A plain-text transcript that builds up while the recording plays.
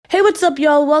Hey, what's up,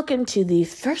 y'all? Welcome to the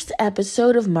first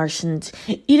episode of Martians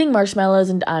Eating Marshmallows,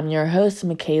 and I'm your host,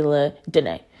 Michaela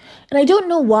Dene. And I don't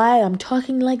know why I'm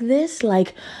talking like this,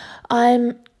 like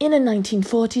I'm in a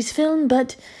 1940s film,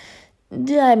 but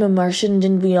I'm a Martian,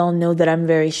 and we all know that I'm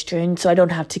very strange, so I don't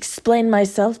have to explain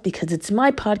myself because it's my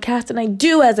podcast, and I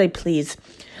do as I please.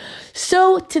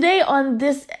 So today on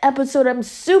this episode, I'm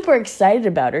super excited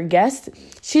about our guest.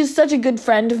 She's such a good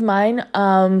friend of mine.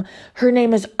 Her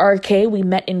name is RK. We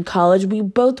met in college. We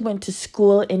both went to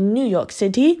school in New York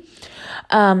City,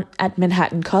 at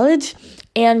Manhattan College.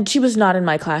 And she was not in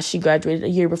my class. She graduated a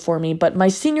year before me. But my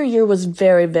senior year was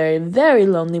very, very, very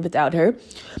lonely without her.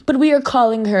 But we are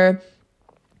calling her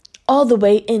all the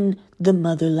way in the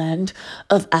motherland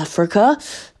of Africa.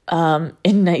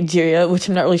 In Nigeria, which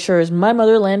I'm not really sure is my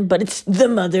motherland, but it's the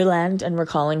motherland, and we're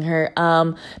calling her.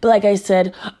 But like I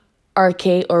said,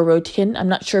 RK or Rotkin. I'm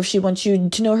not sure if she wants you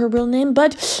to know her real name,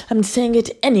 but I'm saying it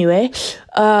anyway.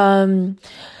 But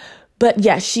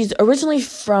yeah, she's originally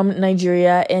from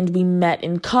Nigeria, and we met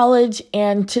in college,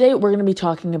 and today we're going to be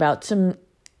talking about some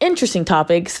interesting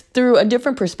topics through a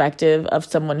different perspective of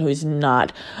someone who's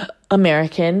not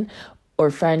American or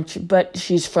French, but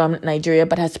she's from Nigeria,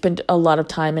 but has spent a lot of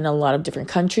time in a lot of different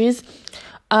countries.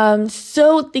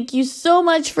 So thank you so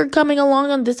much for coming along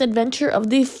on this adventure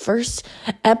of the first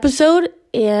episode,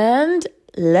 and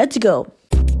let's go.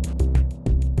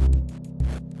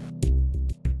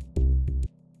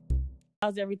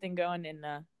 How's everything going in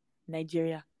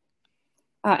Nigeria?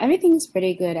 Everything's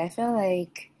pretty good. I feel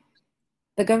like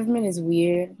the government is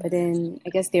weird, but then I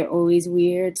guess they're always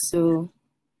weird, so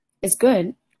it's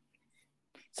good.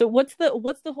 So what's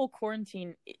the whole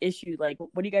quarantine issue like?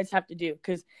 What do you guys have to do?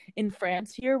 Because in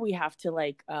France here, we have to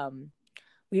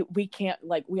we can't,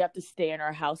 we have to stay in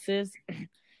our houses,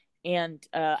 and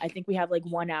I think we have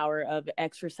 1 hour of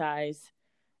exercise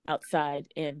outside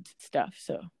and stuff.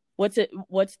 So what's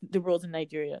the rules in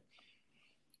Nigeria?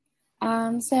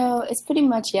 So it's pretty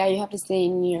much, yeah, you have to stay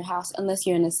in your house unless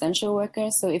you're an essential worker.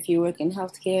 So if you work in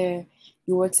healthcare,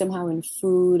 you work somehow in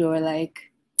food or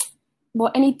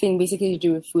anything basically to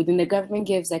do with food. And the government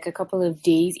gives a couple of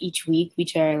days each week,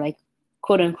 which are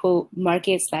quote unquote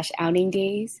market/outing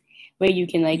days, where you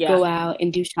can go out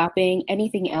and do shopping.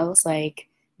 Anything else they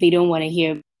don't want to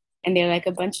hear. And they're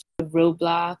a bunch of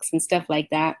roadblocks and stuff like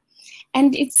that.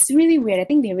 And it's really weird. I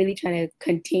think they're really trying to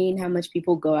contain how much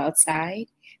people go outside,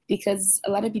 because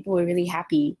a lot of people were really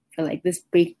happy for this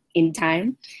break in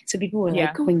time. So people were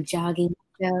going jogging,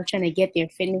 trying to get their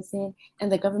fitness in. And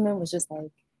the government was just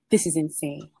this is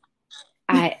insane.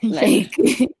 So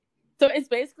it's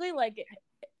basically like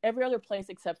every other place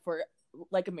except for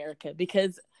America,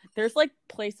 because there's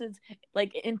places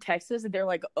in Texas, they're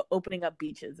opening up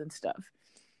beaches and stuff.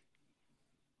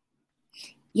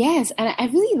 Yes, and I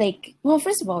really well,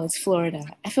 first of all, it's Florida.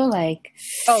 I feel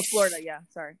Oh, Florida, yeah,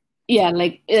 sorry. Yeah,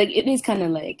 it is kind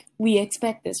of we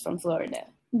expect this from Florida.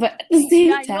 But at the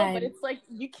same time, I know, but it's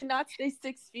you cannot stay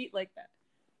 6 feet like that.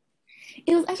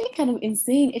 It was actually kind of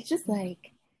insane. It's just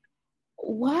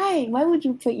why would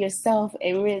you put yourself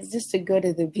at risk just to go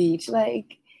to the beach? I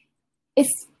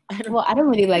don't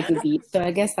really like the beach, so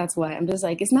I guess that's why I'm just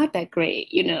it's not that great,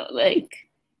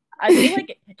 I feel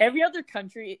every other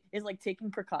country is taking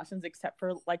precautions except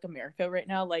for America right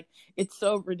now. It's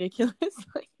so ridiculous.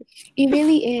 It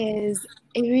really is.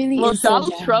 It really is. Well,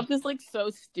 Donald Trump is so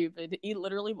stupid. He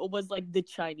literally was the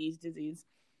Chinese disease.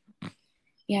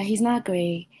 Yeah, he's not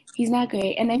great. He's not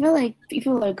great. And I feel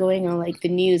people are going on the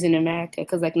news in America,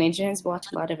 because Nigerians watch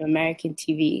a lot of American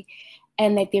TV,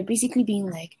 and they're basically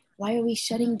being why are we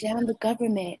shutting down the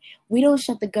government? We don't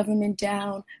shut the government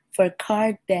down for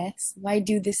car deaths. Why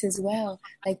do this as well?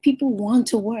 People want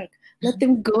to work. Let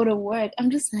them go to work. I'm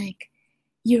just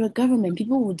you're a government.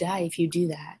 People will die if you do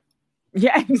that.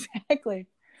 Yeah, exactly.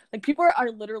 People are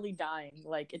literally dying.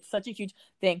 It's such a huge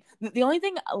thing. The only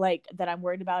thing that I'm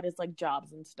worried about is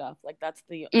jobs and stuff. That's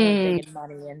the only thing in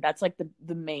money, and that's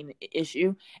the main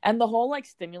issue. And the whole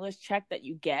stimulus check that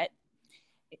you get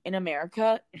in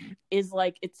America is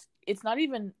it's not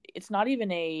even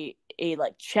a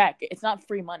check. It's not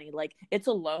free money. It's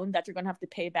a loan that you're gonna have to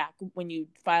pay back when you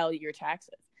file your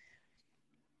taxes.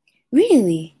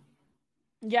 Really?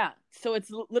 Yeah, so it's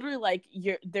literally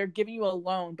they're giving you a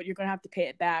loan, but you're gonna have to pay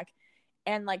it back.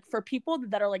 And for people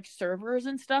that are servers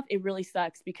and stuff, it really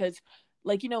sucks because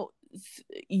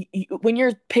when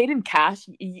you're paid in cash,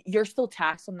 you're still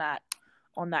taxed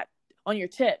on your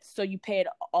tips, so you pay it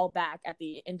all back at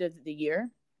the end of the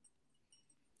year.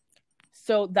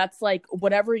 So that's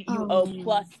whatever you owe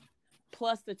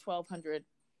plus the $1,200.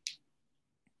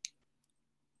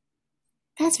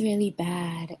 That's really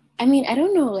bad. I mean, I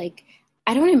don't know,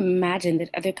 I don't imagine that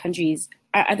other countries,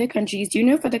 do you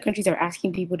know if other countries are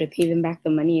asking people to pay them back the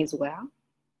money as well?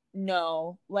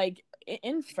 No, like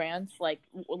in France, like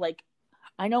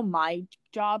I know my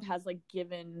job has like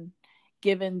given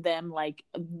them like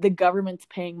the government's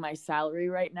paying my salary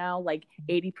right now, like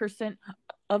 80%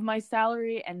 of my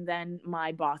salary, and then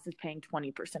my boss is paying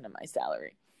 20% of my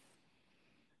salary.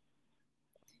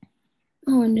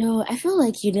 Oh no, I feel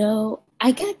like,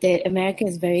 I get that America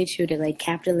is very true to like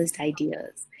capitalist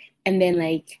ideas and then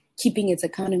like keeping its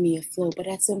economy afloat, but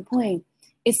at some point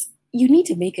it's you need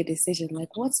to make a decision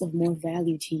like what's of more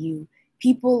value to you,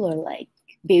 people or like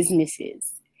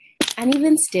businesses. And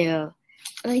even still,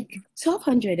 like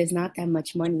 1,200 is not that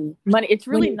much money Money, it's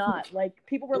when really you not. Like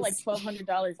people were like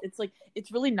 $1,200. It's like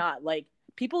it's really not. Like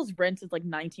people's rent is like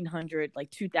 1,900, like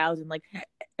 2,000. Like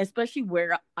especially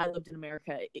where I lived in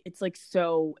America, it's like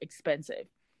so expensive.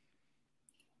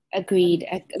 agreed.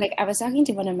 Like I was talking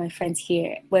to one of my friends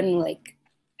here when like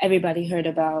everybody heard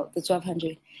about the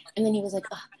 1,200, and then he was like,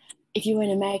 oh, "If you were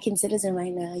an American citizen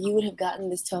right now, you would have gotten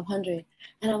this 1,200."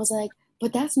 And I was like,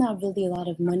 "But that's not really a lot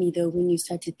of money though when you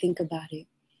start to think about it,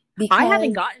 I haven't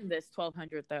because gotten this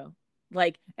 1,200 though.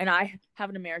 Like, and I have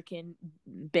an American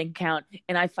bank account,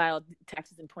 and I filed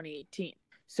taxes in 2018.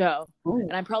 So, oh,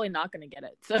 and I'm probably not going to get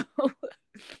it. So,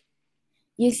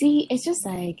 you see, it's just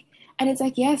like, and it's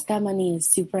like, yes, that money is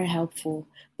super helpful,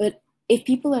 but if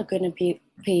people are gonna pay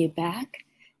it back,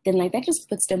 then like that just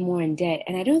puts them more in debt,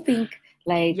 and I don't think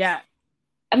like yeah,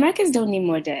 Americans don't need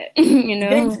more debt, you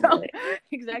they know? don't Like,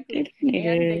 they exactly, don't need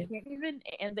and it.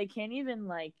 they can't even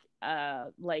like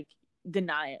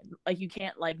deny it. Like you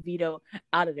can't like veto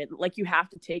out of it. Like you have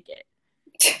to take it.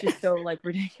 It's just so like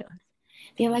ridiculous.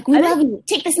 They're like, we I love think you.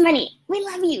 Take this money. We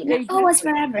love you. Now owe us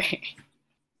exactly. forever.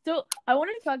 So I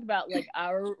wanted to talk about like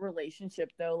our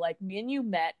relationship though. Like me and you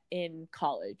met in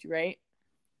college, right?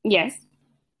 Yes.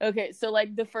 Okay, so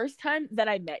like the first time that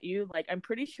I met you, like I'm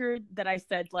pretty sure that I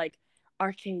said like,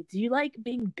 "RK, do you like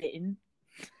being bitten?"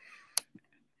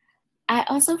 I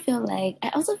also feel like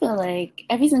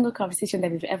every single conversation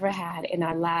that we've ever had in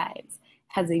our lives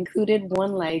has included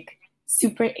one like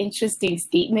super interesting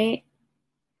statement.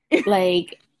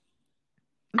 Like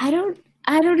I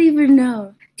don't even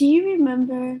know. Do you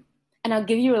remember? And I'll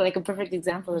give you like a perfect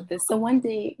example of this. So one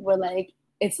day we're like,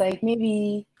 it's like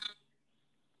maybe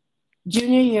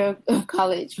junior year of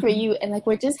college for you, and like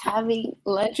we're just having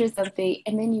lunch or something,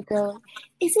 and then you go,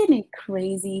 isn't it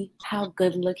crazy how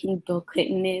good looking Bill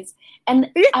Clinton is? And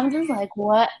I'm just like,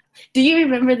 what? Do you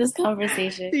remember this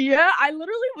conversation? Yeah, I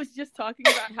literally was just talking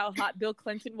about how hot Bill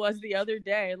Clinton was the other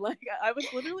day. Like I was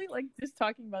literally like just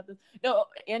talking about this. No,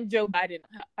 and Joe Biden.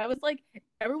 I was like,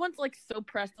 everyone's like so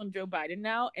pressed on Joe Biden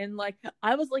now, and like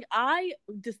I was like, I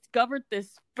discovered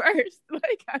this first.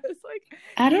 Like I was like,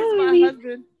 I he's don't my really.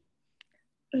 husband.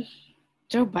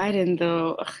 Joe Biden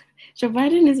though. Joe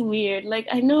Biden is weird. Like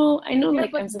I know Yeah,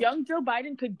 like but I'm so young Joe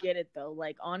Biden could get it though.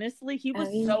 Like honestly, he I was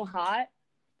mean, so hot.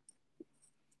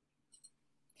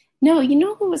 no, you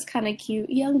know who was kind of cute?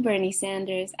 Young Bernie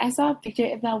Sanders. I saw a picture.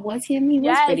 If that was him, he was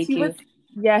Yes, pretty he was. cute.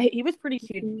 Yeah, he was pretty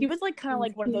cute. He He was like kind of was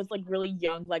like one of cute. those like really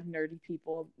young, like nerdy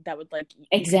people that would like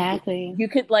Exactly. you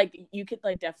could like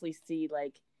definitely see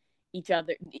like each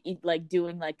other like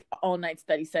doing like all night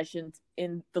study sessions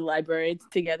in the library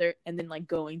together, and then like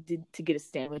going to get a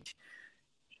sandwich.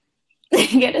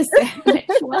 Get a sandwich.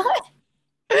 What?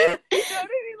 You know what I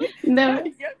mean? No.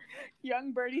 Like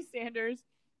young Bernie Sanders.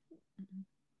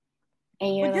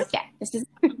 And But you're like, just yeah, this is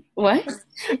what?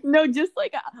 no, just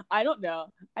like I don't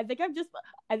know. I think I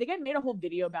made a whole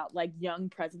video about like young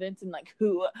presidents and like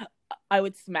who I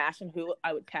would smash and who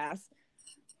I would pass.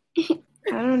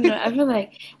 I don't know. I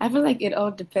feel like it all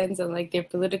depends on like their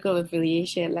political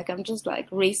affiliation. Like I'm just like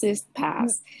racist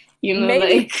pass,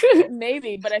 Maybe, like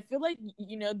maybe, but I feel like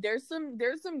there's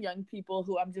some young people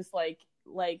who I'm just like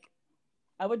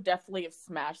I would definitely have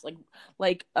smashed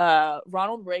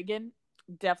Ronald Reagan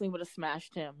definitely would have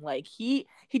smashed him. Like he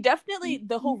definitely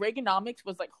the whole Reaganomics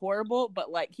was like horrible, but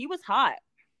like he was hot,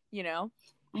 you know?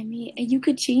 I mean, and you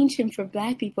could change him for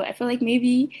black people. I feel like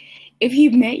maybe if he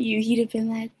met you, he'd have been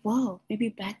like, "Whoa, maybe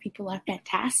black people are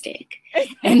fantastic,"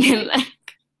 and then like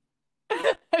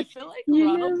I feel like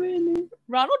you never know.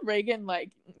 Ronald Reagan,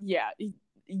 like, yeah,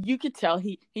 you could tell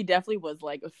he definitely was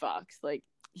like a fox. Like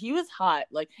he was hot.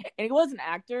 Like, and he was an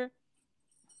actor.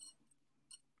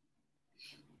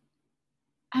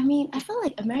 I mean, I feel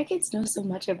like Americans know so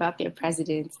much about their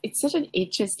presidents. It's such an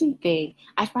interesting thing.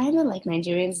 I find that like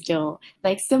Nigerians don't.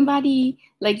 Like somebody,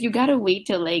 like you gotta wait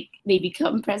till like they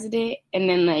become president and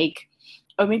then like,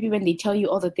 or maybe when they tell you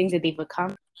all the things that they've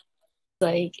accomplished,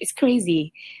 like it's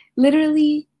crazy.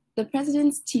 Literally, the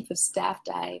president's chief of staff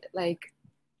died like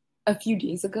a few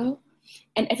days ago.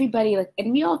 And everybody like,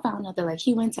 and we all found out that like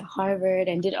he went to Harvard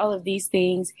and did all of these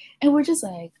things, and we're just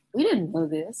like, we didn't know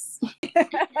this.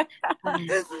 All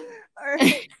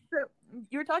right. So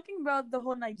you were talking about the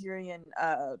whole Nigerian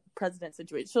president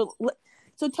situation.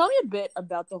 So tell me a bit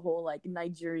about the whole like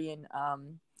Nigerian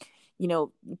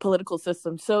political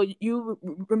system. So you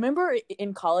remember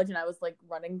in college, and I was like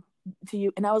running to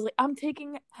you, and I was like, I'm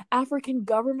taking African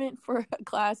government for a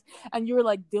class, and you were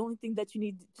like, the only thing that you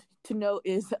need to know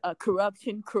is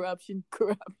corruption.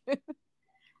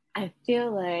 I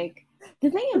feel like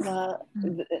the thing about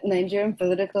the Nigerian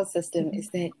political system is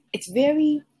that it's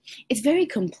very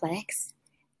complex,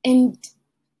 and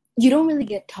you don't really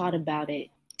get taught about it,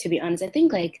 to be honest. I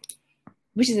think like,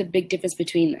 which is a big difference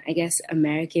between, I guess,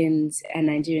 Americans and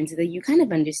Nigerians, is that you kind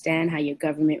of understand how your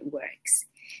government works.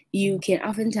 You can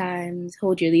oftentimes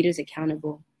hold your leaders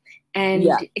accountable, and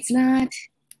Yeah. it's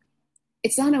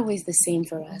not always the same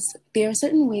for us. There are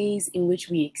certain ways in which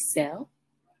we excel,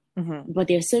 but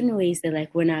there are certain ways that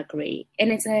like we're not great.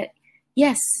 And it's that,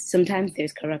 yes, sometimes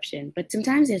there's corruption, but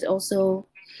sometimes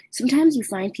you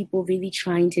find people really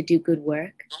trying to do good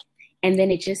work, and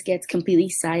then it just gets completely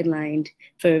sidelined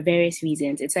for various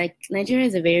reasons. It's like Nigeria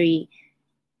is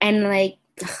and like,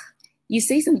 you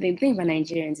say something, the thing about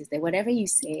Nigerians is that whatever you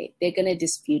say, they're going to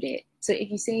dispute it. So if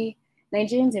you say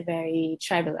Nigerians are very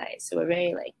tribalized, so we're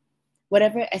very like,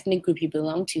 whatever ethnic group you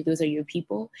belong to, those are your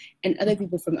people, and other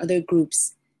people from other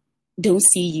groups don't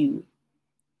see you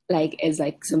like as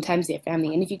like sometimes their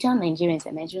family. And if you tell Nigerians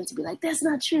that, Nigerians will be like, that's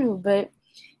not true, but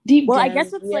deep Well, down, I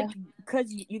guess it's yeah. like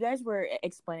because you guys were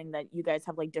explaining that you guys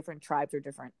have like different tribes or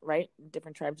different, right?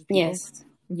 Different tribes of people. Yes.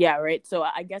 Yeah, right. So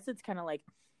I guess it's kind of like,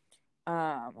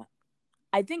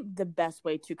 I think the best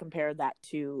way to compare that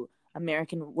to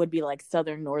American would be like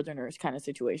Southern Northerners kind of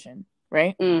situation,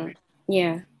 right?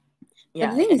 Yeah. Yeah.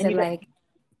 But the thing is that like,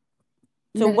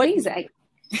 so the what? thing is like,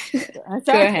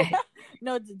 Go ahead.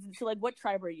 No, so like, what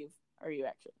tribe are you?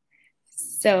 Actually?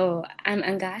 So I'm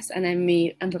Angas, and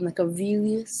I'm from like a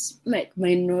really like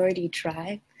minority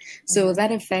tribe. So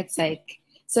that affects like,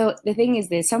 so the thing is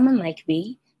that someone like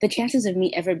me, the chances of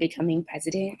me ever becoming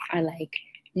president are like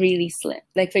really slim.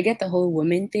 Like forget the whole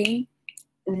woman thing,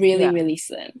 really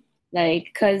slim.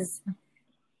 Like, cause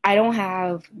I don't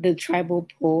have the tribal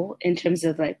pool in terms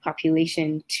of like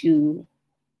population to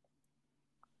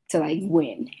like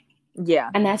win. Yeah.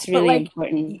 And that's But really like,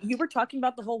 important. you were talking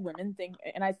about the whole women thing,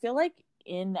 and I feel like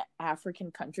in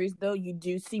African countries, though, you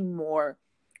do see more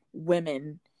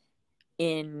women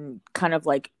in kind of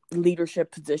like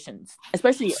leadership positions,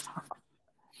 especially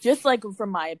just like from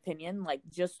my opinion, like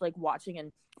just like watching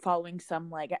and following some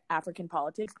like African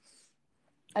politics.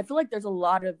 I feel like there's a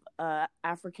lot of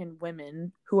African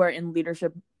women who are in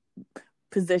leadership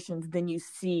positions than you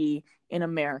see in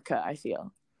America, I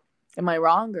feel. Am I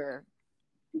wrong or?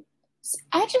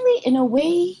 Actually, in a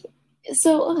way,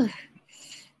 so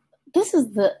this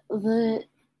is the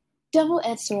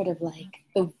double-edged sword of like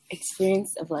the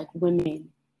experience of like women,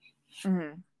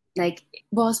 like,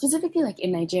 well, specifically like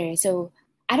in Nigeria. So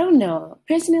I don't know.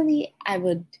 Personally,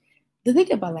 the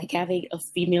thing about like having a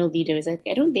female leader is like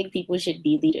I don't think people should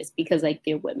be leaders because like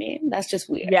they're women. That's just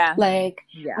weird. Yeah. Like,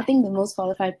 yeah. I think the most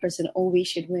qualified person always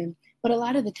should win. But a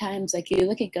lot of the times, like you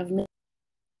look at government,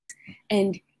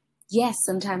 and yes,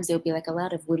 sometimes there'll be like a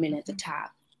lot of women at the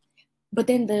top. But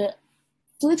then the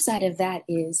flip side of that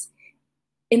is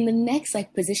in the next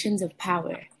like positions of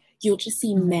power, you'll just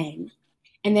see men.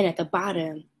 And then at the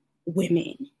bottom,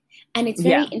 women. And it's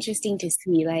very interesting to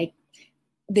see, like,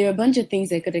 there are a bunch of things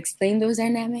that could explain those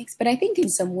dynamics. But I think in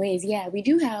some ways, yeah, we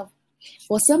do have,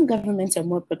 well, some governments are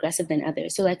more progressive than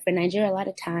others. So like for Nigeria, a lot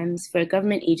of times for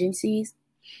government agencies,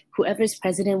 whoever's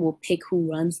president will pick who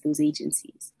runs those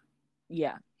agencies.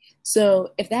 Yeah.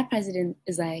 So if that president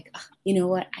is like, oh, you know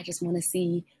what, I just want to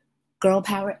see girl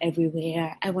power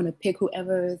everywhere, I want to pick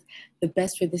whoever's the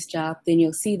best for this job, then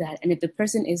you'll see that. And if the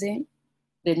person isn't,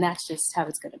 then that's just how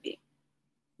it's going to be.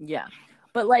 Yeah.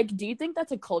 But like, do you think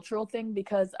that's a cultural thing?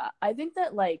 Because I think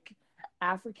that like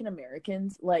African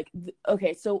Americans, like,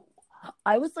 okay, so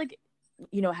I was like,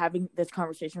 having this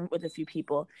conversation with a few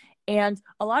people, and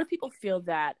a lot of people feel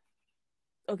that,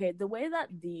 okay, the way that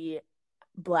the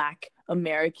Black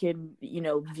American,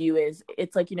 view is,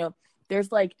 it's like,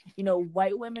 there's like,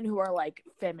 white women who are like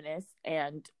feminists,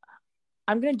 and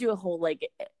I'm going to do a whole like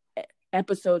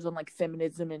episodes on like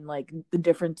feminism and like the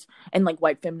difference and like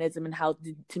white feminism and how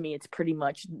to me it's pretty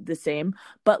much the same,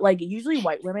 but like usually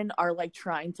white women are like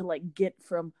trying to like get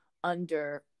from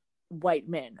under white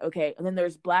men, okay? And then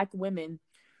there's Black women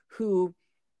who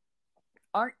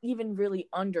aren't even really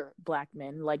under black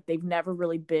men. Like they've never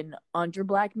really been under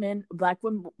black men. Black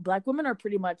women are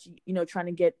pretty much, trying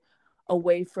to get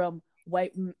away from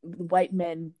white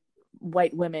men,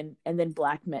 white women, and then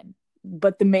black men.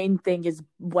 But the main thing is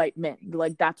white men.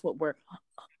 Like that's what we're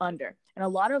under. And a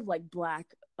lot of like black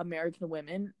American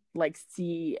women like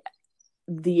see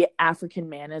the African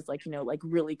man as like, like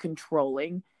really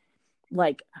controlling.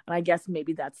 Like, and I guess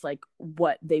maybe that's like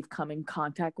what they've come in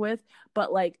contact with.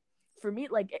 But like for me,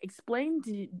 like explain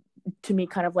to me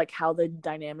kind of like how the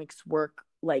dynamics work,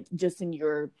 like just in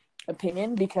your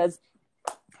opinion, because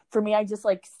for me, I just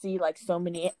like see like so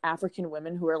many African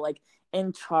women who are like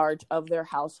in charge of their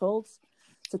households.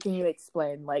 So can you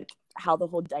explain like how the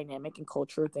whole dynamic and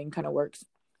culture thing kind of works?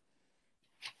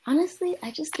 Honestly,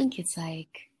 I just think it's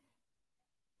like,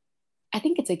 I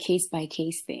think it's a case by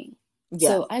case thing. Yeah.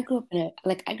 So I grew up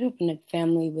in a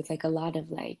family with like a lot of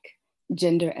like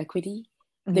gender equity.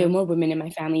 There are more women in my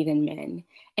family than men.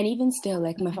 And even still,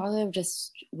 like my father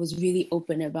just was really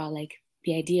open about like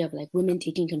the idea of like women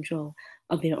taking control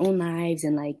of their own lives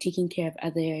and like taking care of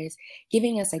others,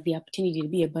 giving us like the opportunity to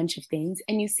be a bunch of things.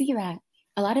 And you see that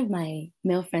a lot of my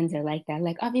male friends are like that.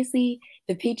 Like obviously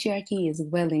the patriarchy is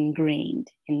well ingrained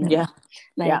in them. Yeah.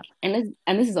 Like, and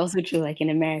this is also true like in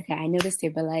America. I noticed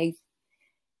it, but like,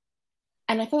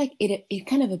 and I feel like it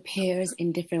kind of appears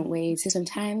in different ways. So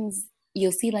sometimes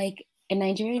you'll see like a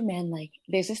Nigerian man, like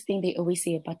there's this thing they always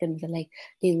say about them that like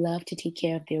they love to take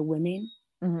care of their women,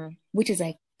 which is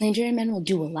like Nigerian men will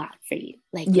do a lot for you.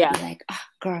 Like they'll be like,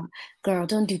 oh, girl,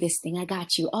 don't do this thing. I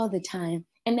got you all the time.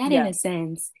 And that in a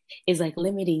sense is like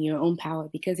limiting your own power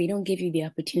because they don't give you the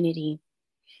opportunity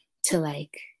to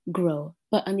like grow.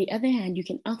 But on the other hand, you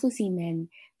can also see men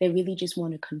that really just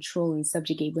want to control and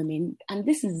subjugate women. And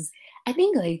this is, I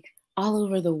think, like all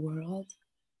over the world,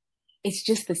 it's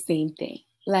just the same thing.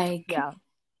 Like, yeah.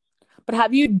 But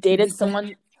have you dated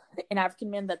someone, an African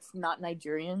man that's not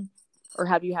Nigerian? Or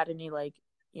have you had any like,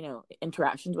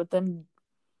 interactions with them?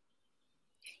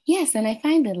 Yes, and I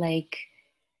find that like,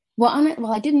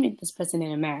 I didn't meet this person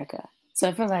in America. So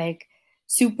I feel like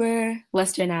super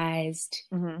westernized.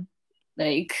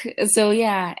 Like, so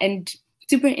yeah, and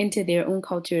super into their own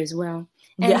culture as well.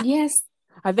 And yes,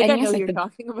 I think I know what you're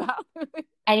talking about.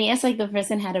 And yes, like the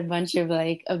person had a bunch of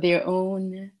like of their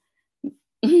own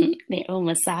their own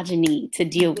misogyny to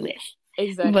deal with.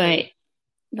 Exactly.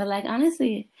 But like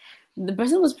honestly, the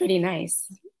person was pretty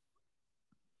nice.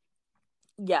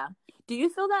 Yeah. Do you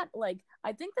feel that like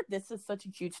I think that this is such a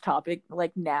huge topic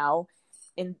like now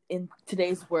in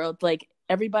today's world, like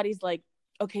everybody's like,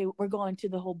 okay, we're going to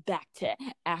the whole back to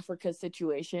Africa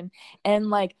situation. And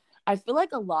like I feel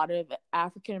like a lot of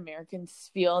African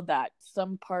Americans feel that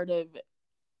some part of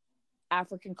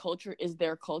African culture is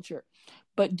their culture.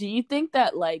 But do you think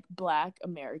that like Black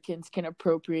Americans can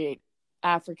appropriate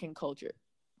African culture?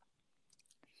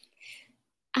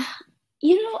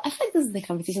 I feel like this is the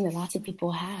conversation that lots of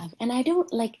people have. And I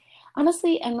don't like,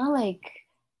 honestly, I'm not like,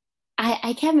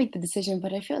 I can't make the decision,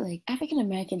 but I feel like African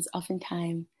Americans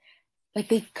oftentimes, like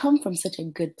they come from such a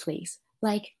good place.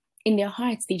 Like in their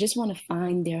hearts, they just want to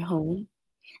find their home.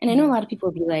 And I know a lot of people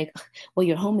will be like, well,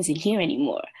 your home isn't here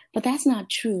anymore. But that's not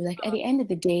true. Like at the end of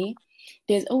the day,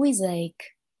 there's always like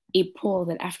a pull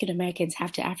that African Americans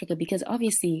have to Africa because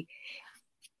obviously,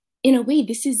 in a way,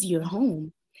 this is your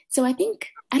home. So I think,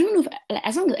 I don't know if,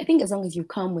 as long as you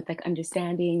come with like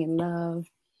understanding and love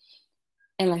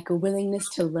and like a willingness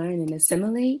to learn and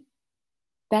assimilate,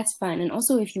 that's fine. And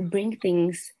also if you bring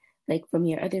things like from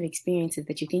your other experiences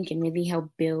that you think can really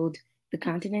help build the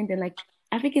continent, then like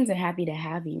Africans are happy to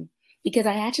have you. Because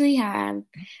I actually have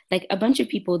like a bunch of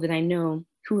people that I know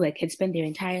who like had spent their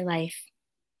entire life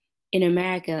in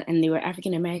America and they were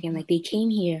African American, like they came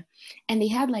here and they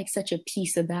had like such a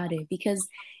peace about it because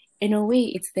in a way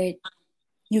it's that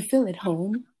you feel at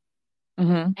home.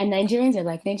 And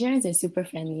Nigerians are super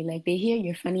friendly. Like they hear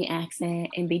your funny accent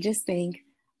and they just think,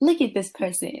 look at this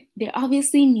person. They're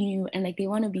obviously new and like they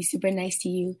want to be super nice to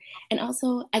you. And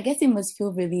also, I guess it must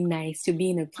feel really nice to be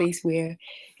in a place where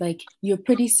like you're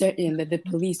pretty certain that the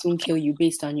police won't kill you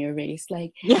based on your race.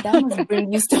 Like that must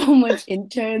bring you so much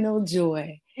internal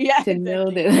joy to know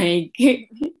that like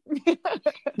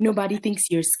nobody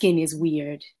thinks your skin is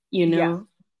weird, you know?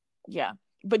 Yeah.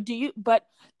 But but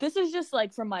this is just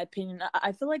like from my opinion,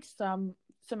 I feel like some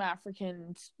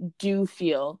Africans do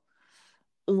feel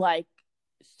like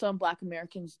some Black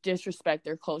Americans disrespect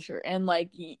their culture and like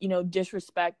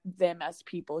disrespect them as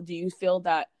people. Do you feel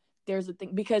that there's a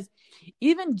thing? Because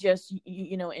even just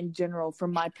in general,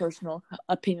 from my personal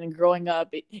opinion, growing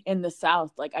up in the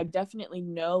South, like I definitely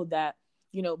know that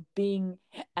being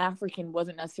African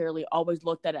wasn't necessarily always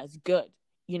looked at as good.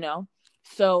 you know?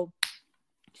 So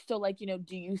like,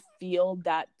 do you feel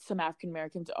that some African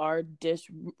Americans are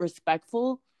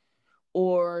disrespectful,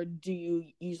 or do you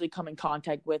usually come in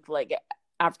contact with like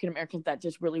African Americans that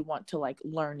just really want to like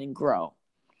learn and grow?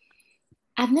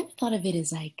 I've never thought of it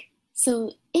as like,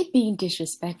 so it being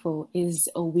disrespectful is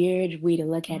a weird way to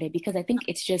look at it because I think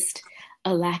it's just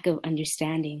a lack of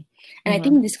understanding. And I Mm-hmm.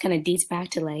 think this kind of dates back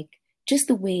to like just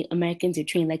the way Americans are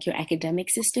trained, like your academic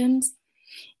systems.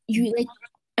 You like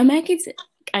Americans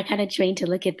are kind of trained to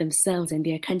look at themselves and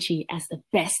their country as the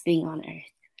best thing on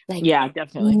earth. Like Yeah,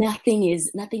 definitely. nothing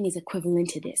is equivalent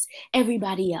to this.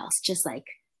 Everybody else just like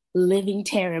living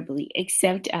terribly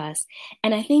except us.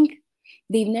 And I think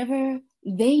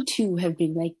they too have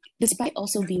been like, despite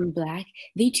also being Black,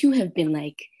 they too have been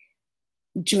like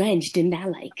drenched in that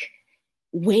like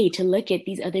way to look at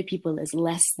these other people as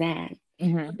less than.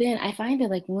 Mm-hmm. But then I find that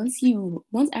like once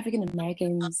African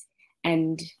Americans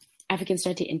and Africans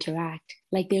start to interact,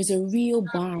 like there's a real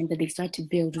bond that they start to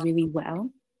build really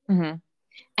well. Mm-hmm.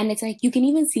 And it's like you can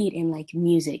even see it in like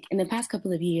music. In the past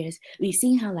couple of years, we've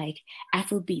seen how like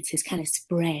Afrobeats has kind of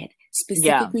spread Yeah.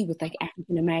 specifically with like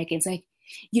African Americans. Like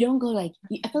you don't go like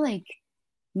I feel like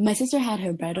my sister had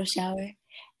her bridal shower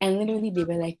and literally they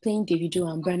were like playing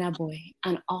Davido and Burna Boy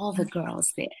and all the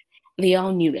girls there. They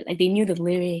all knew it. Like they knew the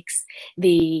lyrics.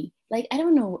 They like I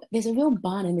don't know, there's a real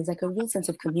bond and there's like a real sense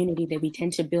of community that we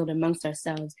tend to build amongst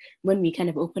ourselves when we kind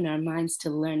of open our minds to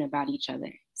learn about each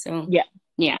other. So Yeah.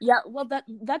 yeah. Yeah, well,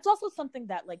 that's also something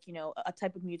that, like, a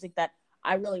type of music that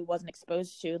I really wasn't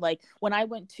exposed to. Like, when I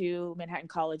went to Manhattan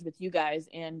College with you guys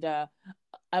and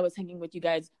I was hanging with you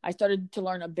guys, I started to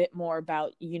learn a bit more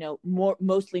about,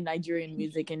 mostly Nigerian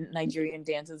music and Nigerian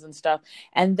dances and stuff.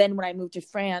 And then when I moved to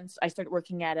France, I started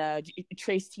working at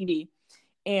Trace TV.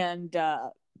 And,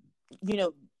 have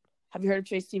you heard of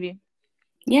Trace TV?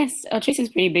 Yes, Tracy's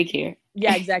pretty big here.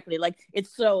 Yeah, exactly. Like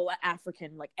it's so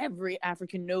African. Like every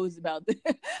African knows about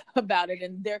about it,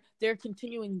 and they're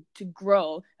continuing to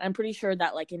grow. I'm pretty sure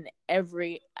that like in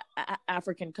every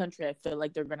African country, I feel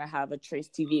like they're gonna have a Trace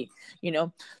TV.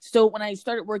 So when I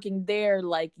started working there,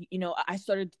 like I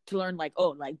started to learn like, oh,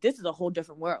 like this is a whole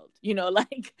different world.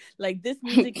 Like this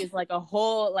music is like a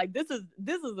whole like this is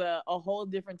a whole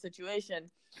different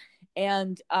situation.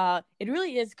 And it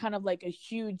really is kind of like a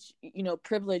huge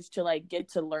privilege to like get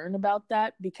to learn about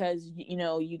that, because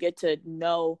you get to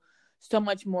know so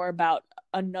much more about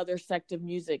another sect of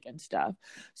music and stuff.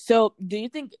 So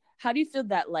how do you feel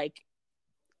that like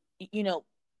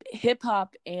hip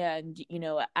hop and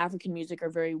African music are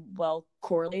very well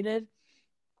correlated?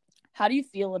 How do you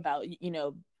feel about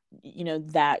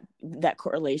that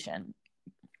correlation?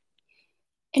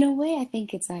 In a way, I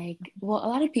think it's like, well, a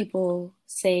lot of people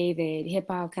say that hip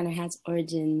hop kind of has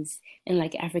origins in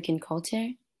like African culture.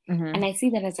 Mm-hmm. And I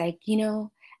see that as like,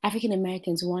 African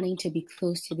Americans wanting to be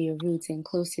close to their roots and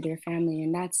close to their family.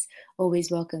 And that's always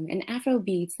welcome. And Afro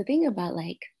beats, the thing about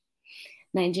like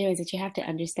Nigerians that you have to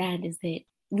understand is that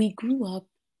we grew up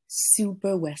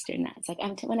super westernized.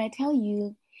 Like when I tell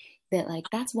you that like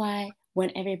that's why when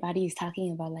everybody is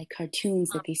talking about like cartoons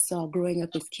that they saw growing up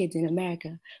as kids in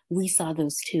America, we saw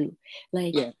those too.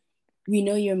 Like Yeah. we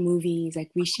know your movies, like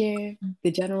we share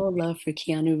the general love for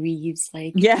Keanu Reeves,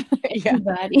 like Yeah. Yeah.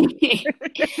 everybody.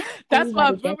 That's my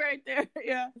everybody boo gets, right there.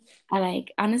 Yeah. I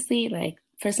like honestly, like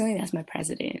personally, that's my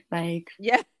president. Like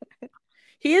Yeah.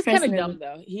 He is kind of dumb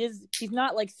personally, though. He's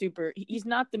not like he's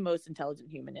not the most intelligent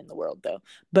human in the world though,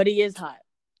 but he is hot.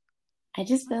 I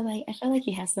feel like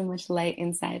he has so much light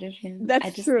inside of him. I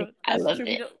That's just true. think I That's love true.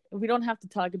 it. We don't have to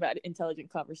talk about intelligent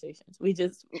conversations. We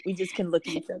just can look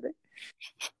at each other.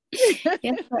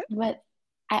 Yes, but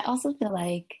I also feel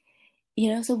like,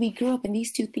 so we grew up and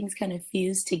these two things kind of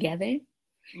fused together.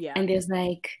 Yeah. And there's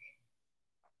like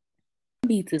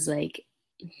beats is like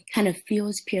kind of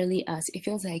feels purely us. It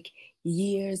feels like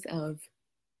years of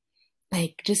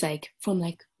like just like from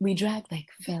like we dragged like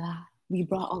Fela, we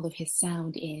brought all of his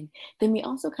sound in. Then we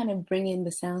also kind of bring in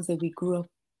the sounds that we grew up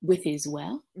with as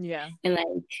well. Yeah. And like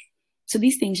so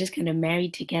these things just kind of marry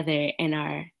together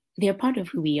and they're part of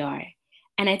who we are.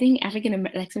 And I think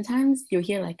like sometimes you'll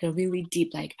hear like a really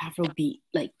deep like Afro beat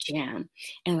like jam,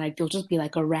 and like there'll just be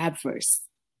like a rap verse,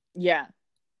 Yeah.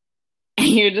 and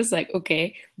you're just like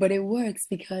okay, but it works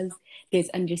because there's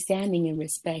understanding and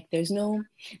respect. There's no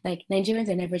like Nigerians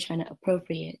are never trying to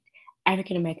appropriate.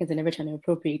 African Americans are never trying to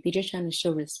appropriate. They're just trying to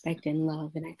show respect and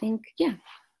love. And I think yeah.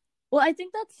 Well, I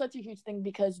think that's such a huge thing,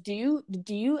 because do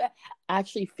you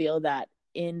actually feel that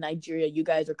in Nigeria you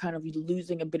guys are kind of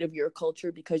losing a bit of your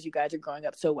culture because you guys are growing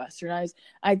up so westernized?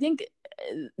 I think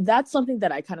that's something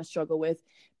that I kind of struggle with,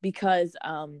 because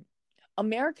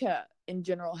America in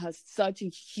general has such a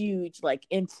huge like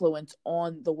influence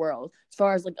on the world as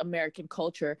far as like American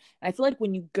culture. And I feel like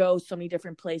when you go so many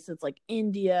different places like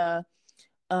India,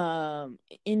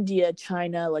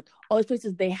 China, like all these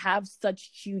places, they have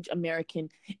such huge American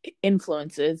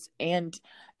influences, and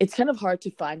it's kind of hard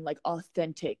to find like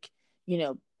authentic,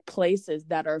 places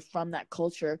that are from that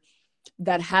culture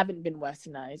that haven't been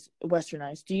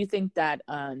westernized. Do you think that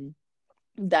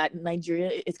that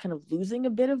Nigeria is kind of losing a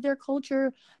bit of their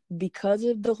culture because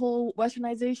of the whole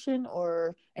westernization,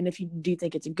 or and if you do you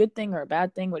think it's a good thing or a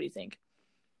bad thing? What do you think?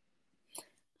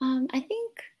 I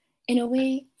think in a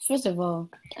way, first of all,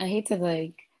 I hate to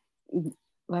like,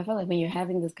 well, I feel like when you're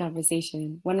having this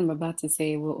conversation, what I'm about to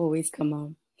say will always come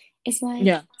on. It's like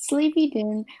Yeah. slavery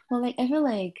didn't, well, like I feel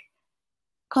like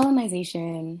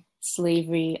colonization,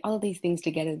 slavery, all of these things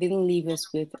together, they didn't leave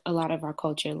us with a lot of our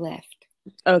culture left.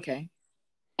 Okay.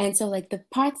 And so, like, the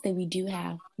parts that we do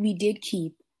have, we did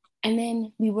keep. And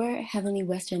then we were heavily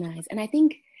westernized. And I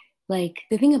think, like,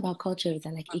 the thing about culture is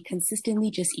that, like, it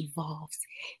consistently just evolves.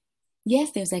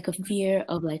 Yes, there's like a fear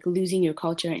of like losing your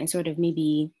culture and sort of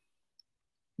maybe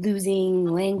losing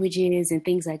languages and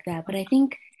things like that. But I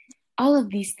think all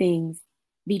of these things,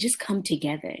 they just come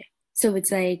together. So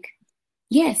it's like,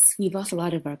 yes, we've lost a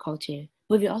lot of our culture,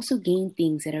 but we also gained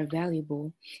things that are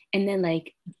valuable. And then,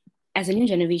 like, as a new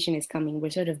generation is coming, we're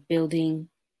sort of building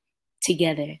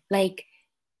together. Like,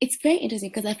 it's very interesting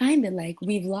because I find that, like,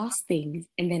 we've lost things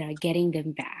and then are getting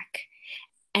them back.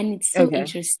 And it's so Okay.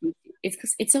 interesting.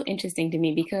 It's so interesting to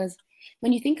me because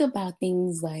when you think about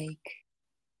things like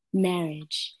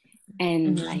marriage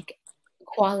and Hmm. like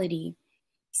equality,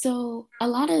 so a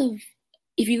lot of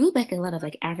if you look back at a lot of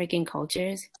like African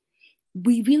cultures,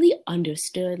 we really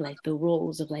understood like the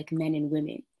roles of like men and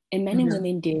women. And men and Hmm.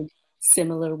 women did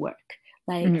similar work.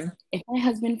 Like Hmm. if my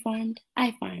husband farmed,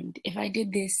 I farmed. If I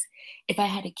did this, if I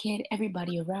had a kid,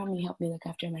 everybody around me helped me look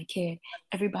after my kid.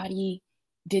 Everybody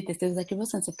did this. There was like a real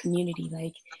sense of community.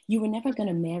 Like you were never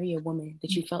gonna marry a woman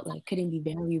that you felt like couldn't be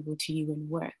valuable to you in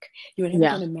work. You were never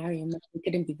Yeah. gonna marry a man who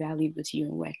couldn't be valuable to you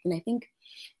in work. And I think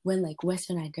when like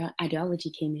Western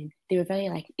ideology came in, they were very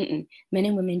like, men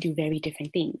and women do very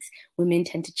different things. Women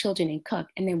tend to children and cook,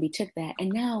 and then we took that,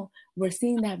 and now we're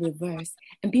seeing that reverse,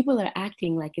 and people are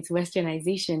acting like it's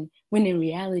Westernization when in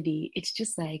reality it's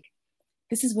just like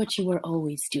this is what you were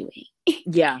always doing.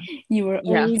 Yeah. You were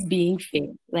Yeah. always being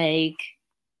fit, like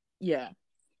Yeah.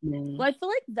 no. Well, I feel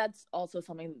like that's also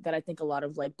something that I think a lot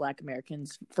of like Black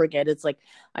Americans forget. It's like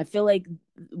I feel like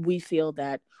we feel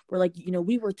that we're like,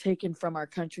 we were taken from our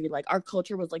country, like our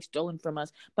culture was like stolen from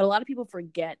us. But a lot of people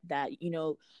forget that,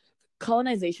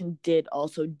 colonization did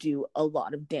also do a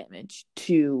lot of damage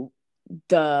to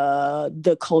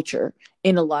the culture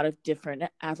in a lot of different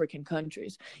African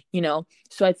countries.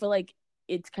 So I feel like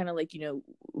it's kind of like,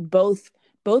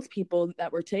 both people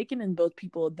that were taken and both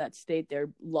people that stayed there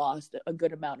lost a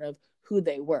good amount of who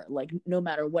they were, like no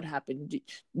matter what happened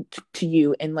to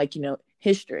you in like,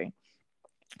 history.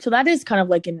 So that is kind of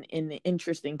like an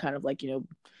interesting kind of like,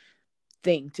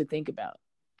 thing to think about.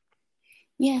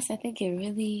 Yes, I think it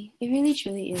really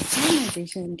truly is.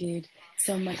 Colonization did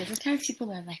so much. Sometimes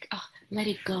people are like, oh, let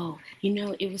it go.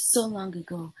 It was so long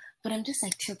ago. But I'm just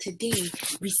like, till today,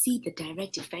 we see the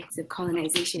direct effects of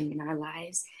colonization in our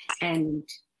lives. And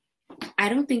I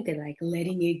don't think that like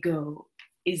letting it go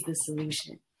is the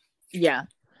solution. Yeah.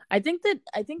 I think that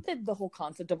the whole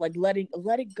concept of like let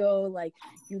it go, like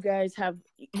you guys have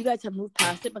moved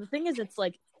past it, but the thing is it's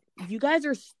like you guys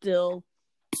are still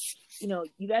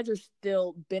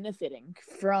benefiting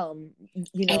from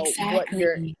what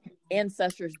your Exactly.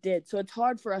 ancestors did. So it's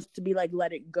hard for us to be like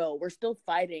let it go. We're still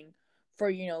fighting for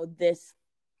this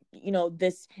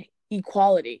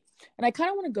equality. And I kind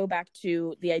of want to go back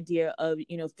to the idea of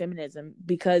feminism,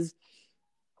 because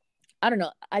I don't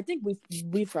know, I think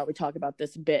we've probably talked about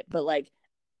this a bit, but like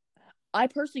I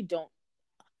personally don't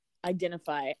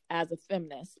identify as a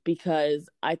feminist, because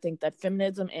I think that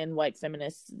feminism and white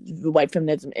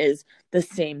feminism is the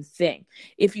same thing.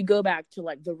 If you go back to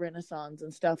like the Renaissance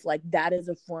and stuff, like that is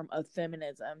a form of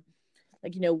feminism.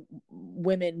 Like,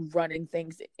 women running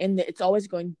things, and it's always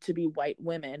going to be white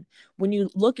women. When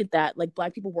you look at that, like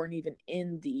Black people weren't even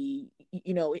in the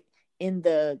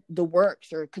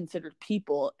works or considered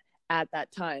people at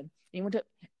that time. And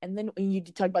then when you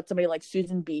talk about somebody like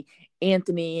Susan B.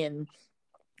 Anthony and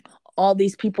all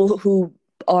these people who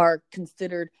are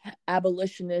considered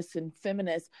abolitionists and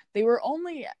feminists, they were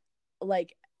only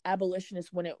like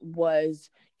abolitionists when it was,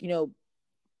 you know,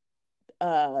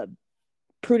 uh,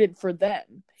 prudent for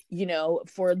them,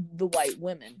 for the white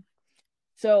women.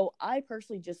 So I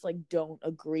personally just like don't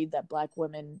agree that Black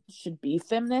women should be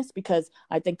feminists, because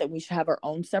I think that we should have our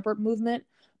own separate movement.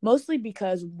 Mostly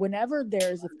because whenever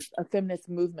there's a feminist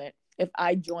movement, if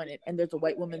I join it and there's a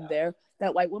white woman there,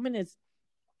 that white woman is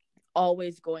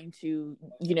always going to,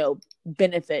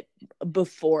 benefit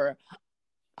before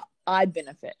I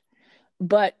benefit.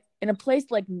 But in a place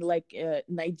like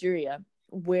Nigeria,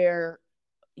 where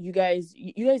you guys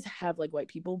have like white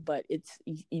people, but it's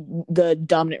the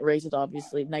dominant race is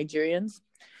obviously Nigerians.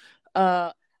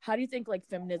 How do you think like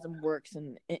feminism works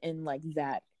in like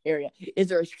that area? Is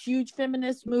there a huge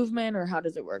feminist movement, or how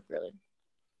does it work really?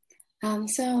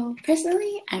 So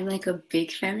personally, I'm like a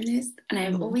big feminist, and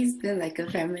I've Mm-hmm. always been like a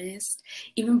feminist,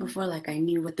 even before like I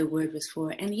knew what the word was for.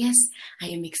 And yes, I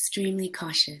am extremely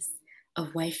cautious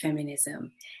of white feminism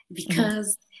Mm-hmm.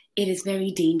 because it is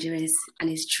very dangerous and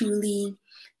is truly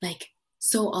like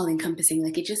so all encompassing.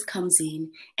 Like it just comes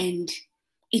in and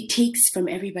it takes from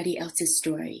everybody else's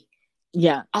story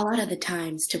Yeah. a lot of the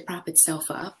times to prop itself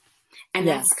up. And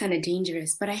Yeah. that's kind of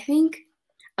dangerous. But I think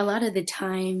a lot of the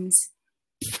times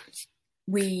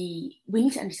we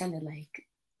need to understand that like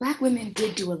Black women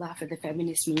did do a lot for the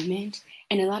feminist movement,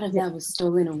 and a lot of Yeah. that was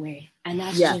stolen away. And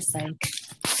that's Yeah. just like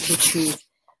the truth.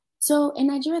 So in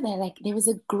Nigeria, there was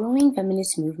a growing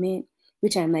feminist movement,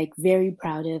 which I'm like very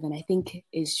proud of, and I think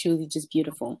is truly just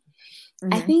beautiful. I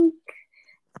Mm-hmm. think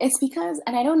it's because,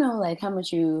 and I don't know like how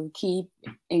much you keep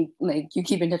in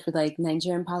touch with like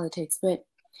Nigerian politics, but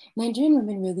Nigerian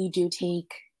women really do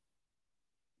take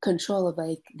control of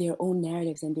like their own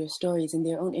narratives and their stories in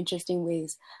their own interesting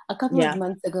ways. A couple of Yeah.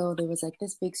 months ago, there was like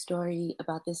this big story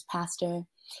about this pastor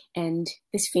and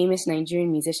this famous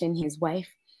Nigerian musician. His wife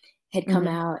had come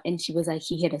Mm-hmm. out, and she was like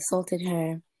he had assaulted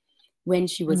her when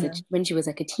she was Mm-hmm.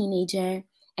 like a teenager,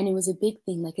 and it was a big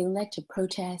thing. Like it led to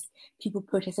protests. People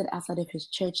protested outside of his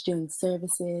church during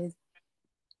services,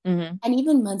 Mm-hmm. and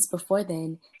even months before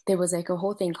then, there was like a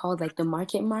whole thing called like the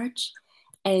Market March,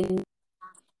 and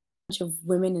of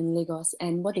women in Lagos,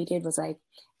 and what they did was like,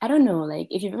 I don't know, like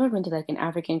if you've ever been to like an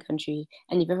African country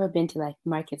and you've ever been to like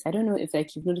markets, I don't know if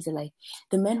like you've noticed that like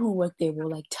the men who work there will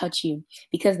like touch you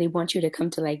because they want you to come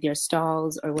to like their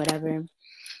stalls or whatever. And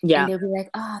Yeah. they'll be like,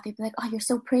 oh, you're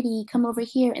so pretty, come over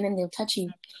here, and then they'll touch you.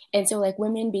 And so like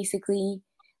women basically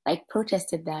like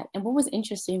protested that. And what was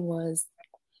interesting was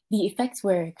the effects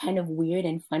were kind of weird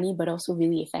and funny, but also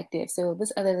really effective. So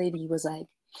this other lady was like,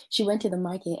 she went to the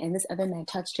market and this other man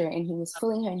touched her and he was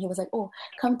fooling her and he was like, oh,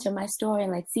 come to my store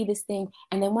and like see this thing.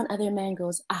 And then one other man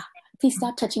goes, please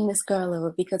stop touching this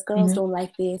girl because girls Mm-hmm. don't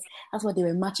like this. That's what they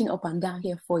were marching up and down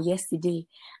here for yesterday.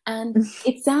 And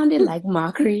it sounded like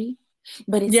mockery,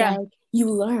 but it's Yeah. like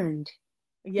you learned.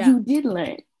 Yeah. You did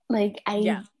learn. Like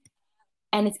Yeah.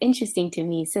 and it's interesting to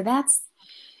me. So that's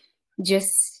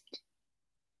just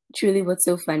truly what's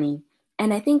so funny.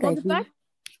 And I think Well, like the fact.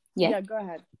 yeah, Yeah. Go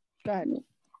ahead. Go ahead.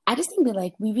 I just think that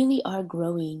like we really are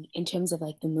growing in terms of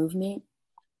like the movement,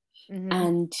 Mm-hmm.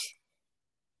 and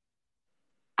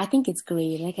I think it's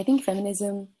great. Like I think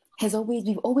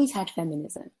we've always had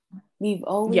feminism. We've Yeah.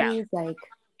 always like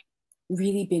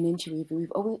really been into it.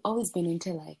 We've always been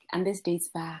into like, and this dates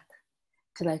back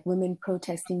to like women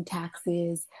protesting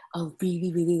taxes a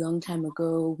really, really long time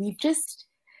ago.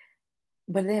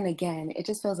 But then again, it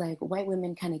just feels like white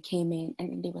women kind of came in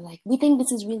and they were like, we think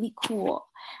this is really cool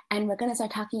and we're going to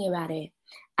start talking about it.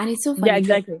 And it's so Yeah. funny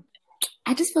because Exactly.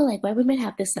 I just feel like white women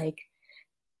have this like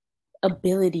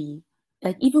ability,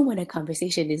 like even when a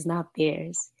conversation is not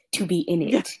theirs, to be in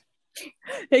Yeah. it.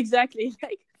 Exactly.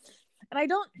 Like, and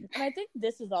I think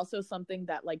this is also something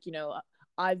that like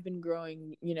I've been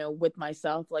growing with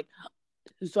myself, like,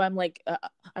 so I'm like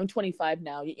I'm 25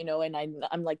 now, and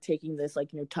I'm like taking this like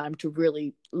time to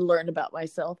really learn about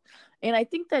myself. And I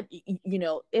think that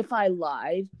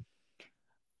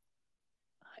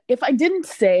if I didn't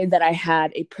say that I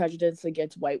had a prejudice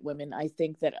against white women, I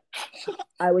think that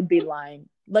I would be lying.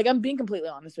 Like, I'm being completely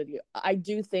honest with you. I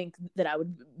do think that I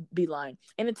would be lying.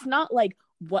 And it's not like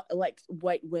what like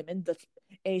white women,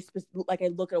 like I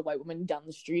look at a white woman down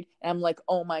the street and I'm like,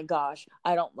 oh my gosh,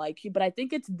 I don't like you. But I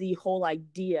think it's the whole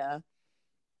idea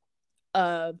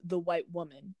of the white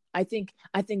woman. I think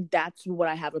that's what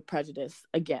I have a prejudice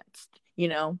against, you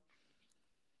know?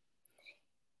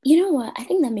 You know what? I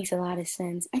think that makes a lot of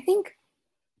sense. I think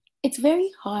it's very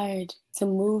hard to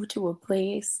move to a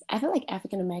place. I feel like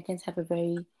African Americans have a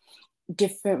very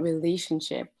different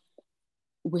relationship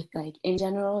with like in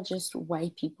general just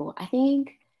white people. I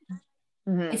think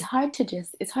Mm-hmm. it's hard to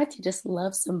just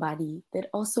love somebody that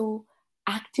also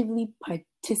actively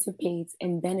participates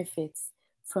and benefits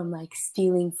from like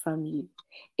stealing from you.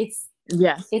 It's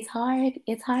Yes. it's hard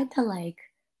to like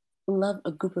love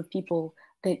a group of people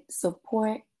that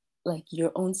support like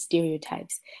your own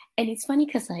stereotypes. And it's funny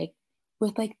because like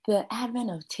with like the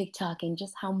advent of TikTok and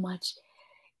just how much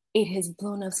it has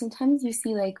blown up. Sometimes you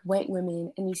see like white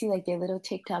women and you see like their little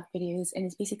TikTok videos, and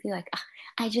it's basically like, "Ah,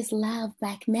 I just love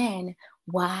black men.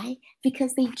 Why?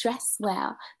 Because they dress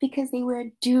well, because they wear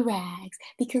do-rags,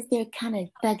 because they're kind of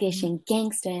thuggish and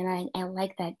gangster, and I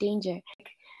like that danger."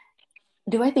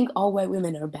 Do I think all white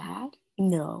women are bad?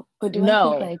 No. But do I think No.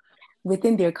 like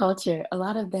within their culture, a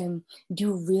lot of them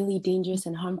do really dangerous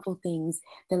and harmful things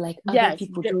that like other Yes,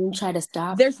 people don't try to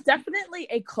stop? there's definitely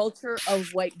a culture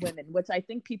of white women, which I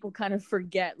think people kind of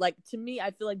forget. Like, to me, I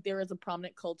feel like there is a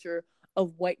prominent culture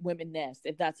of white womenness,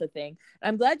 if that's a thing. And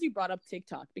I'm glad you brought up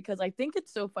TikTok because I think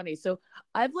it's so funny. So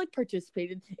I've like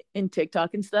participated in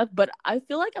TikTok and stuff, but I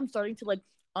feel like I'm starting to like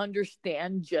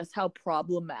understand just how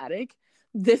problematic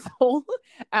this whole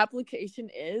application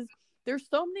is. There's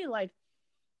so many like,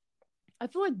 I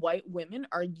feel like white women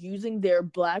are using their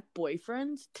black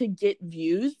boyfriends to get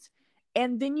views.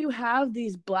 And then you have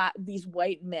these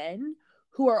white men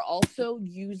who are also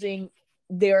using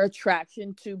their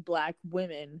attraction to black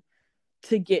women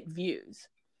to get views.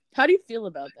 How do you feel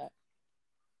about that?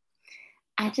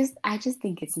 I just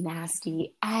think it's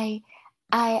nasty. I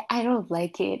don't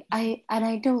like it.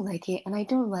 I don't like it, and I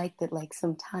don't like that like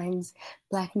sometimes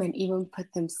black men even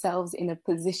put themselves in a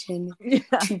position Yeah.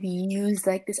 to be used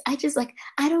like this. I just like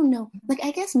I don't know. Like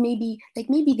I guess maybe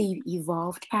they've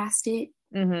evolved past it,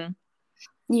 Mm-hmm.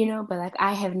 you know, but like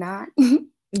I have not.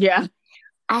 Yeah.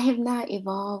 I have not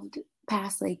evolved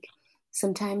past like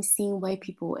sometimes seeing white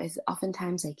people as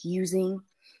oftentimes like using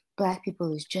black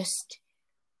people as just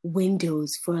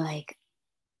windows for like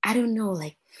I don't know,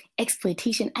 like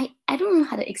exploitation. I don't know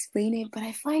how to explain it, but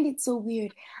I find it so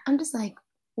weird. I'm just like,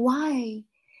 why?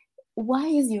 Why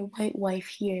is your white wife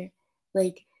here,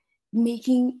 like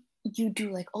making you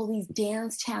do like all these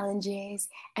dance challenges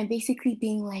and basically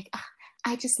being like, ah,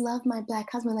 I just love my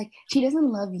black husband. Like she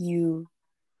doesn't love you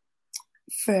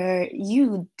for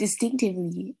you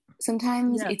distinctively.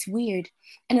 Sometimes Yeah. it's weird.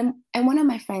 And one of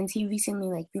my friends, he recently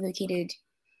like relocated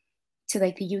to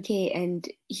like the UK, and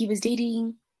he was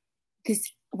dating this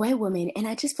white woman, and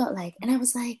I just felt like, and I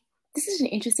was like, this is an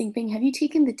interesting thing. Have you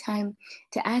taken the time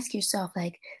to ask yourself,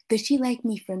 like, does she like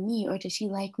me for me, or does she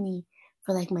like me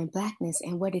for like my blackness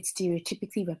and what it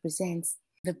stereotypically represents?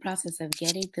 The process of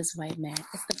getting this white man,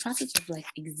 it's the process of like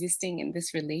existing in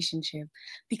this relationship,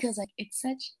 because like it's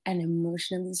such an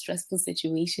emotionally stressful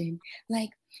situation. Like,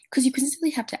 because you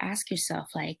consistently have to ask yourself,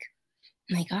 like,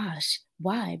 my gosh,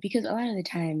 why? Because a lot of the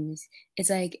times it's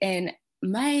like, and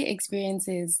my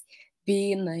experiences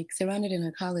being like surrounded in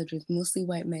a college with mostly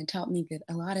white men taught me that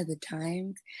a lot of the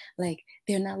times, like,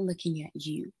 they're not looking at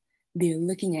you. They're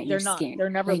looking at your They're not. skin. They're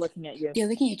never Like, looking at you. they're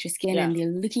looking at your skin, Yeah. and they're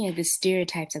looking at the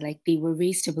stereotypes that like they were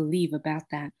raised to believe about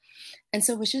that. And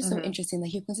so it's just so Mm-hmm. interesting.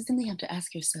 Like you consistently have to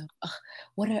ask yourself,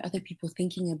 what are other people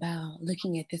thinking about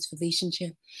looking at this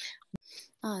relationship?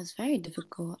 Oh, it's very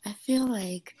difficult. I feel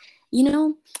like, you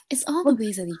know, it's all the Well,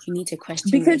 ways that like, you need to question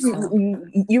because yourself.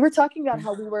 you were talking about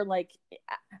how we were like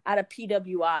at a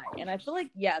PWI, and I feel like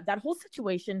that whole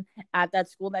situation at that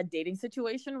school, that dating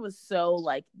situation, was so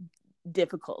like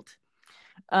difficult.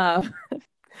 Uh,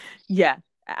 yeah,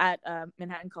 at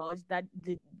Manhattan College, that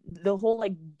the whole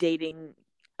like dating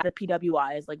at a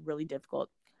PWI is like really difficult.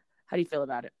 How do you feel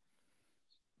about it?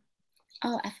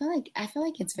 Oh, I feel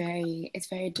like it's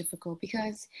very difficult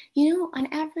because, you know, on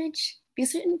average,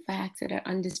 there's certain facts that are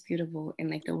undisputable in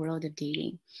like the world of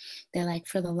dating. They're like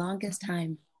for the longest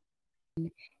time,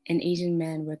 an Asian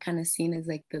men were kind of seen as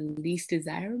like the least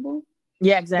desirable.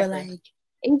 Yeah, But exactly.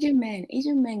 like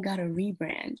Asian men got a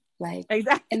rebrand. Like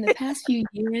Exactly. in the past few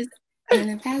years, in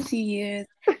the past few years,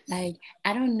 like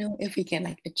I don't know if we can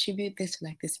like attribute this to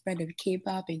like the spread of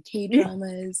K-pop and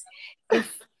K-dramas.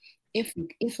 If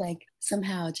if like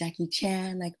somehow Jackie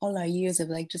Chan, like all our years of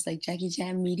like just like Jackie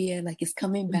Chan media, like is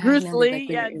coming back Bruce now that like Lee,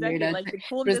 yeah, exactly. Like the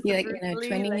coolness of like Bruce in our Lee,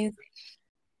 like 20s.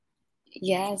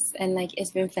 Yes, and like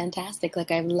it's been fantastic.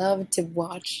 Like I've loved to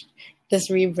watch this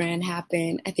rebrand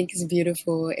happen. I think it's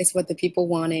beautiful. It's what the people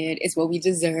wanted. It's what we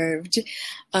deserved.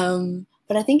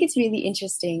 But I think it's really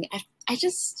interesting. I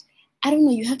just I don't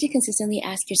know. You have to consistently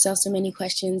ask yourself so many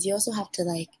questions. You also have to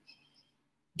like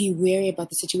be wary about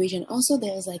the situation. Also,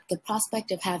 there's like the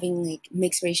prospect of having like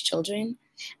mixed race children,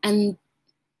 and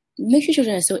mixed race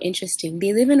children are so interesting.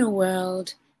 They live in a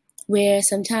world where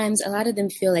sometimes a lot of them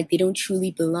feel like they don't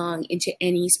truly belong into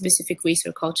any specific race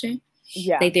or culture.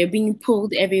 yeah, Like they're being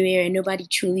pulled everywhere and nobody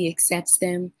truly accepts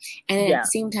them. And at yeah, the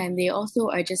same time, they also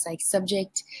are just like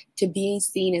subject to being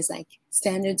seen as like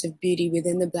standards of beauty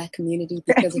within the Black community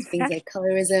because of things like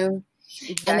colorism. And like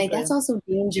Exactly. that's also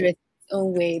dangerous in its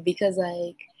own way because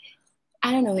like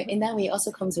I don't know, in that way it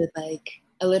also comes with like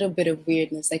a little bit of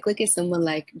weirdness. Like look at someone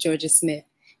like Georgia Smith.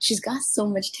 She's got so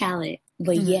much talent,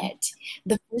 but Mm-hmm. yet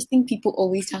the first thing people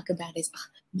always talk about is, oh,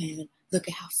 man, look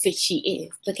at how fit she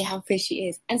is. Look at how fit she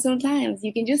is. And sometimes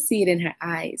you can just see it in her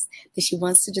eyes that she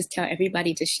wants to just tell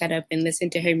everybody to shut up and listen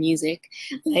to her music,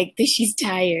 like that she's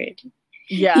tired,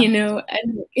 Yeah. you know?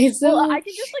 And it's Well, so, I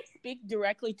can just like speak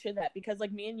directly to that because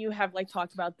like me and you have like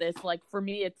talked about this. Like for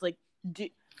me, it's like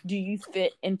do you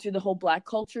fit into the whole Black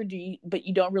culture? Do you but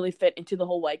you don't really fit into the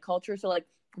whole white culture? So like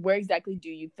where exactly do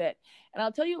you fit? And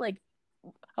I'll tell you like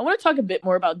I want to talk a bit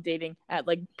more about dating at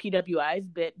like PWI's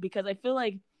bit because I feel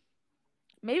like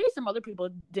maybe some other people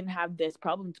didn't have this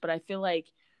problems, but I feel like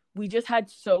we just had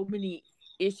so many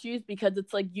issues because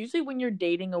it's like usually when you're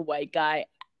dating a white guy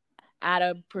at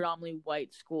a predominantly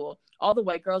white school, all the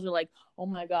white girls are like, oh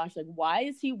my gosh, like why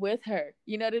is he with her,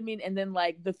 you know what I mean? And then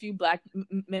like the few Black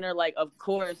men are like, of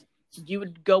course you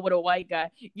would go with a white guy,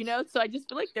 you know? So I just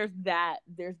feel like there's that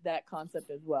concept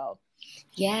as well.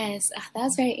 yes,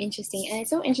 that's very interesting. And it's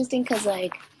so interesting because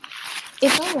like, it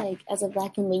felt like as a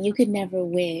Black woman, you could never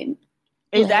win.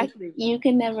 Like, Exactly. you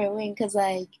could never win because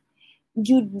like,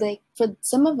 you like for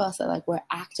some of us that like were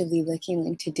actively looking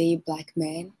like to date Black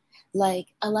men, like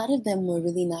a lot of them were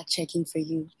really not checking for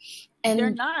you, they're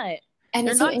and not and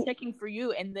they're it's so not checking for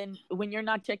you, and then when you're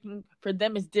not checking for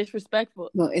them it's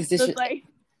disrespectful. well, is So this it's like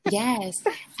yes,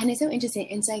 and it's so interesting.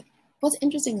 It's like what's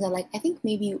interesting is that like I think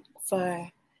maybe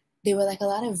for there were like a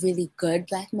lot of really good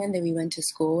Black men that we went to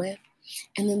school with,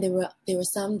 and then there were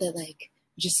some that like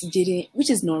just didn't, which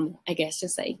is normal, I guess,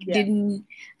 just like yeah, didn't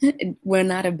were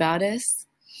not about us.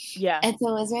 yeah, And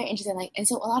so it's very interesting. Like, and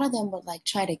so a lot of them would like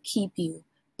try to keep you,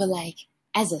 but like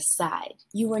as a side,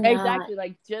 you were not. exactly,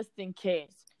 like just in case,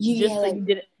 You yeah, like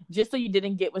just so you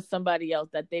didn't get with somebody else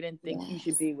that they didn't think you should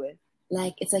yes, be with.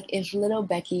 like it's like if little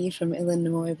Becky from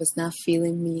Illinois was not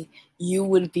feeling me, you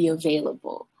would be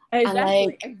available. And Exactly,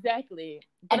 like, exactly.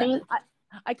 and But it was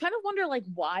I kind of wonder like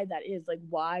why that is, like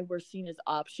why we're seen as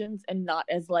options and not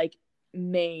as like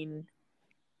main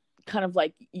kind of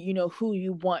like who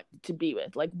you want to be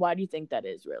with. Like why do you think that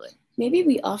is really? maybe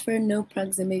we offer no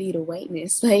proximity to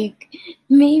whiteness. Like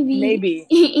maybe, Maybe.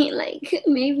 like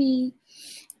maybe.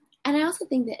 And I also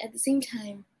think that at the same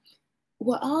time,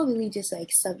 we're all really just like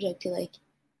subject to like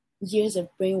years of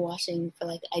brainwashing for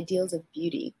like ideals of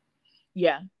beauty.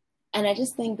 Yeah. And I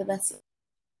just think that that's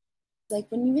like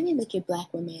when you really look at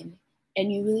Black women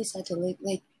and you really start to look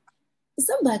like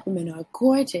some Black women are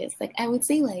gorgeous. Like I would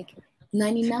say like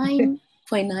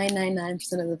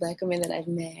 99.999% of the Black women that I've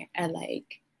met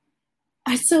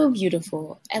are so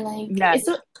beautiful. And like Yes.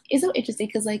 it's so interesting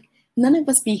because like none of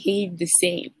us behave the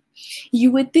same.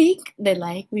 You would think that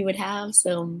like we would have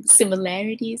some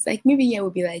similarities. Like maybe yeah,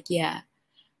 we'd be like, yeah,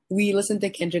 we listen to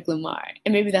Kendrick Lamar,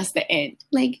 and maybe that's the end.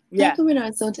 Like Black Yeah. women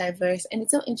are so diverse, and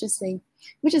it's so interesting,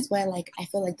 which is why like I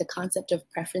feel like the concept of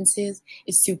preferences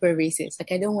is super racist.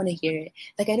 Like I don't want to hear it.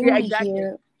 Like I don't Yeah, want to exactly.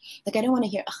 hear. Like I don't want to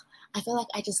hear. I feel like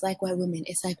I just like white women.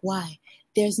 It's like why?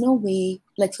 There's no way.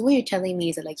 Like so, what you're telling me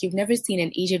is that like you've never seen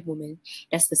an Asian woman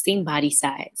that's the same body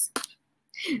size,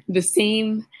 the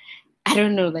same I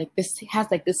don't know, like this has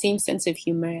like the same sense of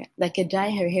humor, like could dye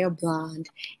her hair blonde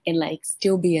and like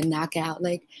still be a knockout.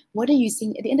 Like, what are you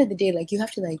seeing? At the end of the day, like you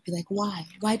have to like be like, why?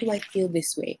 Why do I feel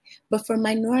this way? But for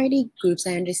minority groups,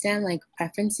 I understand like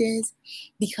preferences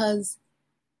because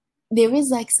there is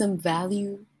like some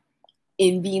value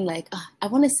in being like, I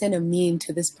want to send a meme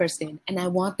to this person and I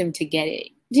want them to get it.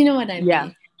 Do you know what I Yeah.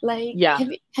 mean? Like, Yeah.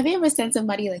 have you ever sent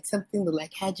somebody like something that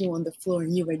like had you on the floor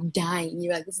and you were dying?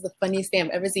 You're like, this is the funniest thing I've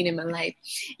ever seen in my life.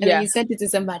 And then Yeah. you sent it to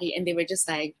somebody and they were just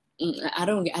like, I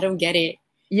don't get it.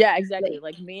 Yeah, exactly.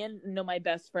 Like, Like me and my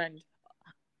best friend,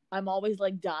 I'm always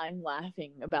like dying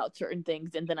laughing about certain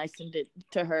things and then I send it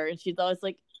to her and she's always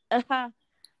like,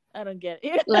 I don't get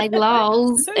it. like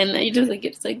lols, and then you just like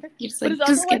But it's also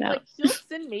just get like out. she'll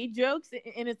send me jokes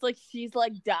and it's like she's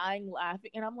like dying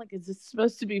laughing and I'm like, is this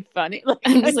supposed to be funny? Like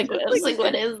I'm just like,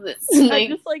 what is this? I'm Like,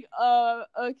 just like,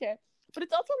 okay. But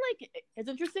it's also like it's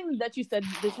interesting that you said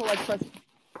this whole like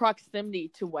proximity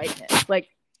to whiteness. Like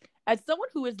as someone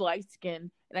who is light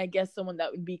skinned and I guess someone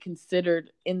that would be considered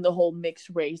in the whole mixed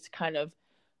race kind of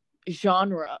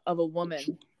genre of a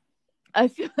woman, I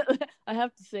feel I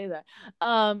have to say that.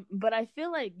 But I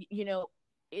feel like,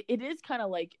 it is kind of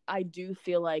like I do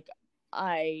feel like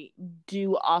I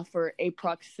do offer a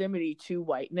proximity to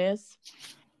whiteness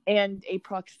and a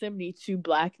proximity to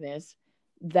blackness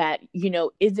that,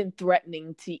 isn't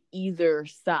threatening to either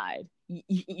side.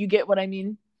 You get what I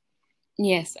mean?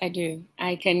 Yes, I do.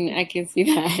 I can see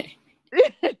that.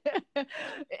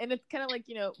 And it's kind of like,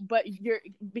 but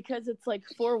because it's like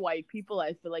for white people,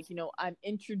 I feel like, I'm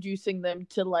introducing them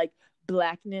to like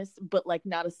blackness, but like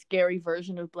not a scary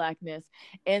version of blackness.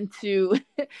 And to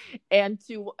and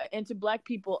to black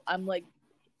people, I'm like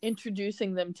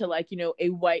introducing them to like, a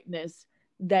whiteness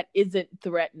that isn't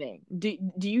threatening. Do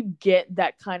you get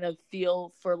that kind of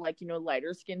feel for like,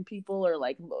 lighter skinned people or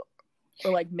like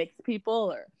mixed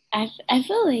people or I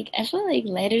feel like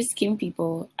lighter skinned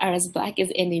people are as black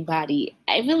as anybody.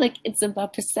 I feel like it's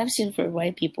about perception for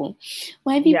white people.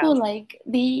 White yeah, people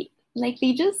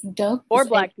they just dump or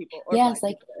black people or yes, black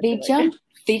like people, I feel like.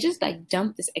 they just like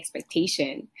dump this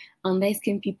expectation on light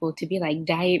skinned people to be like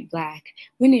diet black,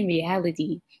 when in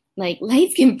reality, like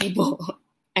light skinned people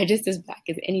are just as black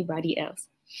as anybody else.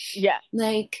 Yeah.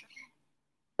 Like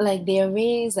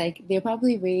they're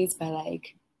probably raised by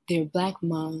like their black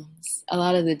moms a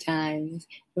lot of the times,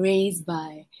 raised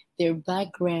by their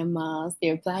black grandmas,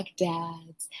 their black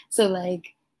dads. So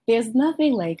like there's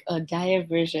nothing like a diet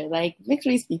version. Like mixed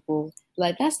race people,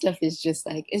 like that stuff is just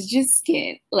like it's just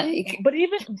skin. Like But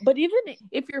even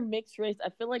if you're mixed race,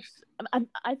 I feel like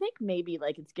I think maybe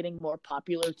like it's getting more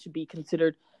popular to be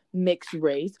considered mixed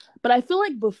race. But I feel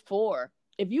like before,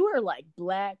 if you were like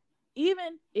black,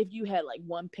 even if you had like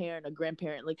one parent, a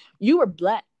grandparent, like you were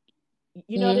black.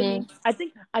 You know what I mhm. mean?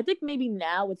 I think maybe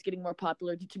now it's getting more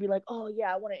popular to be like, oh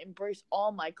yeah, I want to embrace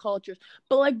all my cultures.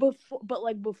 But like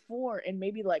before, and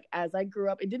maybe like as I grew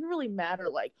up, it didn't really matter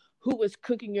like who was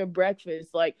cooking your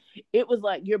breakfast. Like it was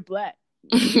like you're black.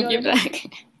 You know what You're I mean? black.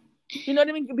 You know what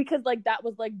I mean? Because like that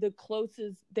was like the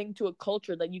closest thing to a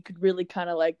culture that you could really kind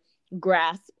of like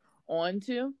grasp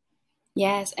onto.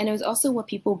 Yes, and it was also what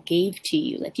people gave to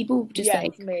you. Like people just Yes,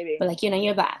 like maybe. were like,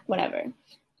 you're black, whatever. Yeah,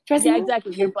 President,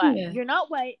 exactly. You're black. yeah, You're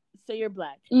not white, so you're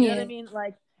black. You know what I yeah. mean?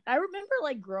 Like, I remember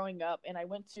like growing up, and I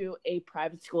went to a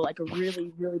private school, like a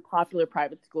really, really popular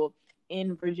private school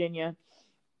in Virginia.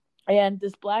 And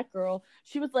this black girl,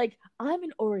 she was like, "I'm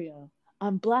an Oreo.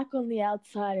 I'm black on the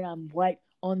outside, and I'm white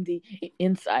on the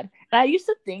inside." And I used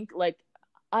to think like,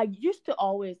 I used to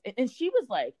always, and she was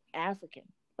like African,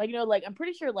 like like I'm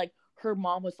pretty sure like her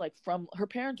mom was like from her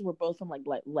parents were both from like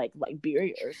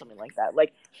Liberia or something like that.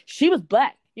 Like she was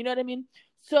black, you know what I mean?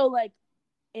 So like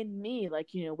in me, like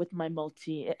with my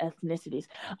multi ethnicities,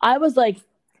 I was like,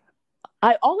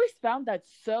 I always found that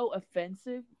so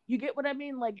offensive. You get what I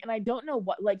mean? Like, and I don't know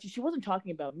what. Like, she wasn't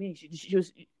talking about me. She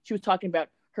was talking about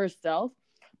herself.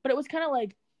 But it was kind of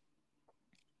like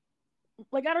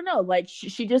I don't know. Like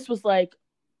she just was like,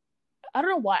 I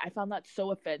don't know why I found that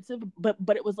so offensive. But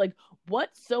it was like,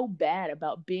 what's so bad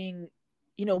about being,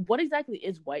 what exactly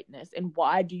is whiteness, and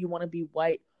why do you want to be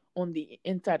white on the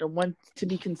inside or want to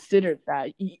be considered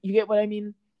that? You get what I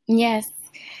mean? Yes.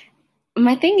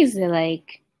 My thing is that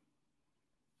like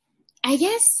I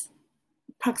guess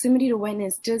proximity to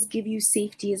whiteness does give you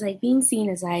safety. It's like being seen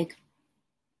as like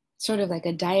sort of like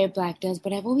a diet black does,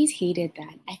 but I've always hated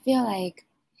that. I feel like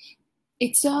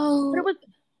it's But it so was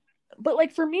but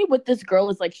like for me with this girl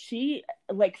is like she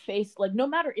like faced like no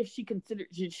matter if she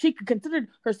considered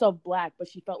herself black, but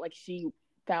she felt like she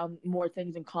found more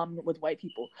things in common with white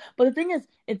people. But the thing is,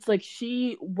 it's like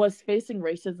she was facing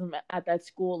racism at that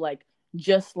school, like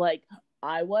just like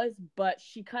I was, but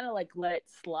she kind of like let it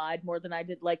slide more than I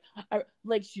did. Like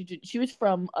she was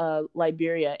from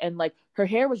Liberia, and like her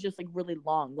hair was just like really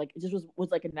long, like it just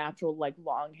was like a natural like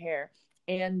long hair,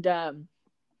 and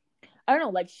I don't know,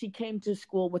 like she came to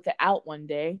school with it out one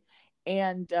day,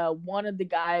 and one of the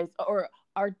guys or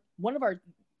our one of our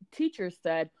teachers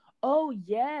said, "Oh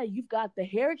yeah, you've got the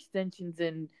hair extensions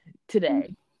in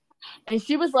today," and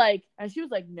she was like,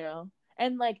 "No,"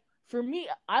 and like for me,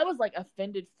 I was like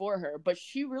offended for her, but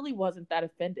she really wasn't that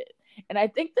offended, and I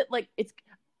think that like it's.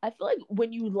 I feel like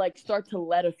when you like start to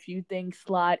let a few things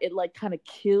slide, it like kind of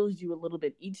kills you a little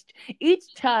bit.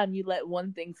 Each time you let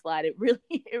one thing slide, it really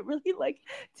it really like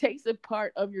takes a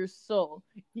part of your soul.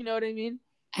 You know what I mean?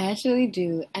 I actually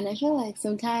do. And I feel like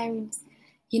sometimes,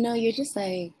 you're just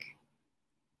like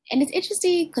and it's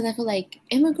interesting because I feel like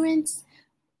immigrants,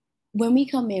 when we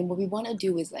come in, what we want to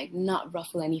do is like not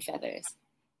ruffle any feathers.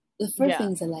 The first Yeah,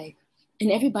 things are like,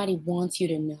 and everybody wants you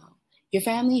to know. Your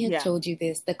family has yeah, told you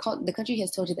this. The country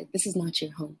has told you like this is not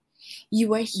your home.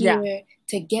 You are yeah, here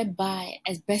to get by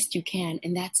as best you can,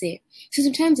 and that's it. So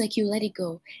sometimes like you let it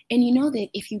go, and you know that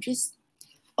if you just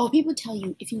oh, people tell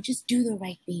you if you just do the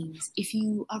right things, if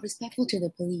you are respectful to the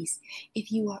police,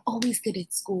 if you are always good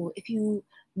at school, if you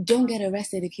don't get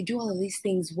arrested, if you do all of these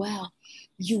things well,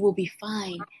 you will be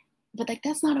fine. But like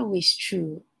that's not always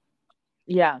true.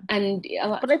 yeah. And a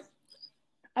lot, But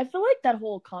I feel like that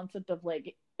whole concept of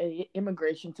like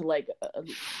immigration to like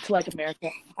America.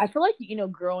 I feel like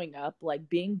growing up like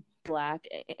being black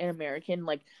and American,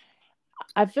 like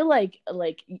I feel like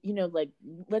like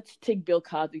let's take Bill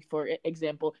Cosby for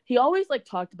example. He always like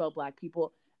talked about black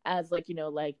people as like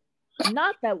like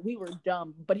not that we were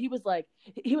dumb, but he was like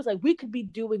we could be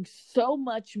doing so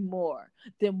much more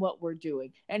than what we're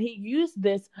doing. And he used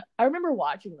this. I remember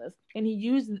watching this, and he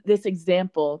used this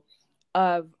example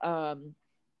of uh,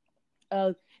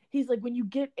 he's like, when you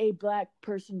get a black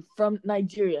person from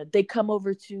Nigeria, they come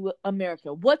over to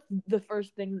America. What's the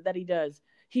first thing that he does?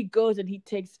 He goes and he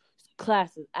takes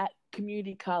classes at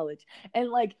community college. And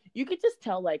like, you could just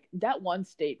tell, like, that one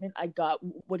statement, I got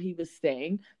what he was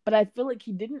saying, but I feel like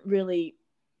he didn't really.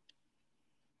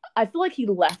 I feel like he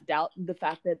left out the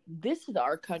fact that this is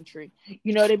our country.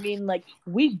 You know what I mean? Like,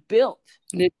 we built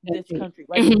this country.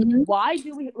 Like, why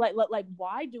do we like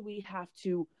why do we have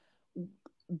to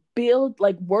build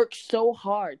like work so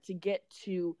hard to get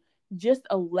to just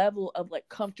a level of like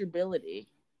comfortability?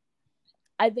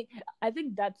 I think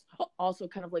that's also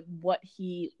kind of like what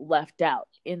he left out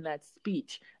in that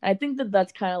speech. I think that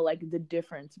that's kind of like the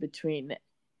difference between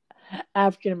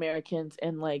African Americans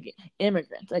and like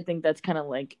immigrants. I think that's kind of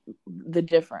like the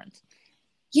difference.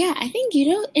 Yeah, I think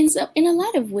in a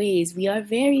lot of ways we are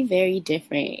very, very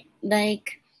different.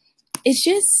 Like it's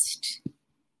just,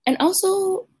 and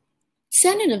also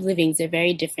standard of livings are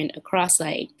very different across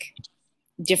like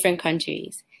different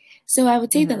countries. So I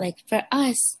would say that like for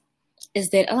us is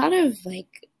that a lot of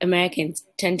like Americans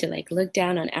tend to like look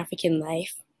down on African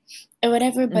life or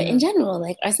whatever, but in general,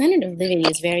 like our standard of living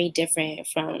is very different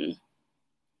from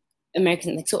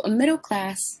American. Like, so a middle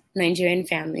class Nigerian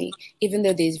family, even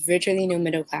though there's virtually no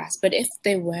middle class, but if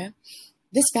there were,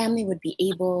 this family would be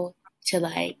able to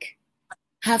like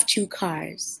have two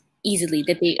cars easily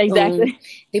that they own.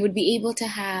 They would be able to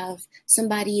have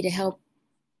somebody to help,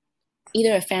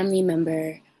 either a family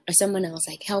member or someone else,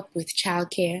 like help with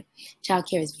childcare.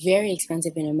 Childcare is very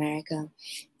expensive in America.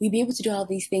 We'd be able to do all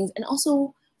these things. And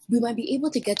also we might be able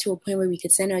to get to a point where we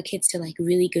could send our kids to like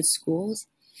really good schools.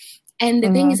 And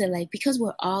the thing is that like, because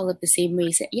we're all of the same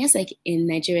race, yes, like in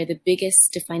Nigeria, the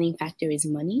biggest defining factor is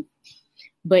money.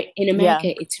 But in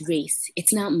America, it's race.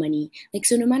 It's not money. Like,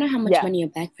 so no matter how much money a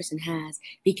black person has,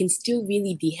 they can still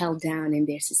really be held down in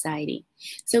their society.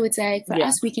 So it's like, for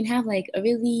us, we can have like a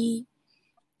really,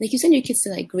 like you send your kids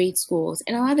to like great schools.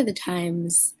 And a lot of the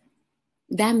times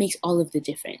that makes all of the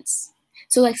difference.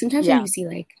 So like sometimes when you see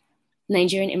like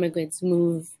Nigerian immigrants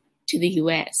move to the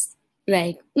US,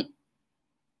 like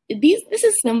this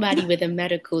is somebody with a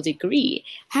medical degree.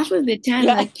 Half of the time,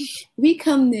 like we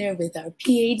come there with our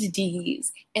PhDs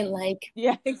and like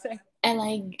exactly. And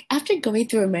like after going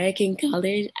through American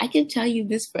college, I can tell you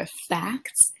this for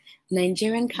facts.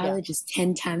 Nigerian college is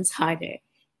 10 times harder.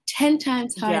 10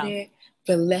 times harder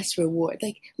for less reward.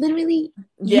 Like literally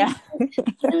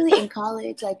literally in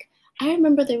college, like I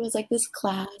remember there was like this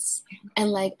class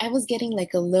and like I was getting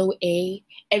like a low A,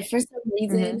 and for some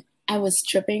reason I was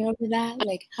tripping over that.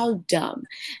 Like, how dumb.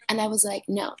 And I was like,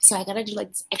 no. So I gotta do like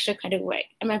this extra credit work.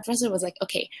 And my professor was like,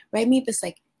 okay, write me this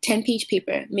like 10-page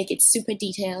paper, make it super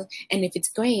detailed. And if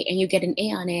it's great and you get an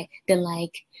A on it, then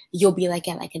like you'll be like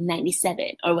at like a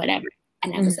 97 or whatever.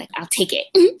 And I was like, I'll take it.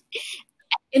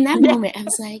 In that moment, I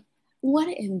was like, what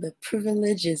in the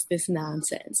privilege is this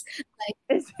nonsense?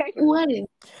 Like, what is?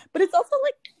 But it's also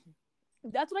like,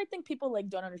 that's what I think people like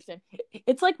don't understand.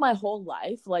 It's like my whole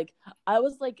life. Like I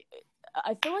was like,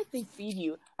 I feel like they feed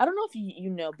you. I don't know if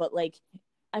you know, but like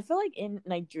I feel like in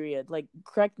Nigeria, like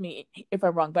correct me if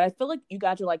I'm wrong, but I feel like you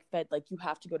guys are like fed like you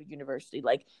have to go to university.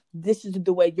 Like this is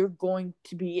the way you're going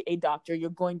to be a doctor.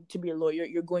 You're going to be a lawyer.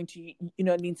 You're going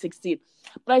to succeed.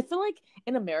 But I feel like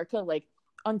in America, like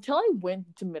until I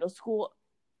went to middle school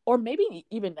or maybe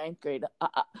even ninth grade,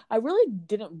 I really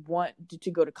didn't want to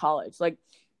go to college. Like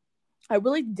I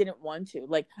really didn't want to.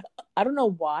 Like, I don't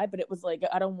know why, but it was like,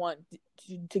 I don't want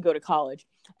to go to college.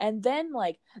 And then,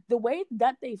 like, the way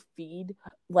that they feed,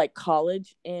 like,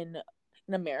 college in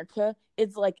America,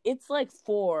 it's like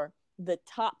for the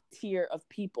top tier of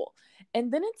people.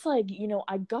 And then it's like,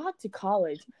 I got to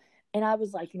college and I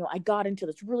was like, I got into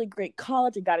this really great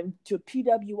college. I got into a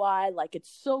PWI. Like, it's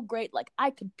so great. Like,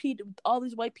 I compete with all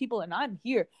these white people and I'm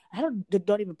here. I don't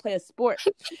even play a sport.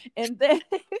 And then,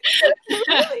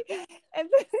 really, and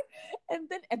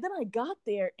then I got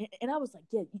there and I was like,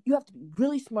 yeah, you have to be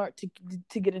really smart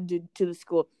to get into the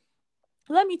school.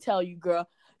 Let me tell you, girl,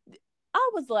 I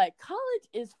was like, college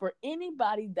is for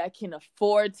anybody that can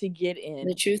afford to get in.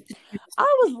 The truth.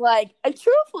 I was like,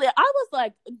 truthfully, I was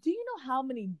like, do you know how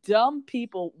many dumb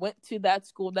people went to that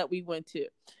school that we went to?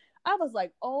 I was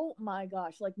like, oh my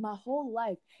gosh, like my whole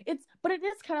life. But it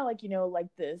is kind of like,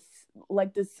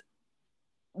 like this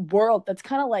world that's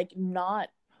kind of like not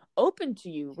open to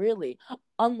you really,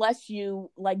 unless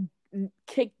you like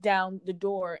kick down the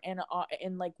door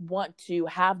and like want to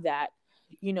have that,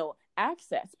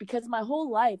 access. Because my whole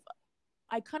life,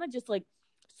 I kind of just like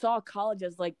saw college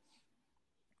as like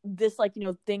this like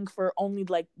thing for only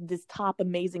like this top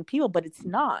amazing people, but it's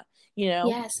not.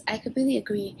 Yes, I completely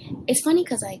agree. It's funny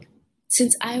because, like,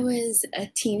 since I was a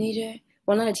teenager,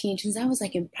 well, not a teenager, since I was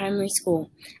like in primary school,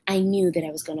 I knew that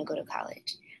I was going to go to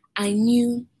college. I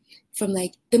knew from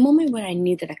like the moment when I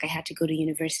knew that like I had to go to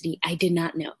university, I did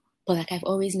not know. But like I've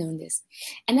always known this.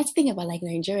 And that's the thing about like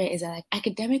Nigeria is that like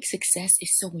academic success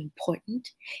is so important.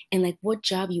 And like what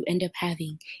job you end up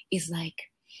having is like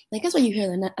that's why you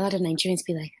hear a lot of Nigerians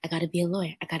be like, I gotta be a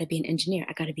lawyer, I gotta be an engineer,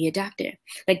 I gotta be a doctor.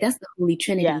 Like that's the holy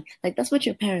Yeah. trinity. Like that's what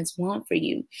your parents want for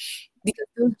you. Because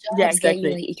those Yeah, jobs get you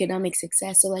exactly. like economic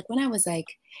success. So like when I was like,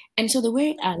 and so the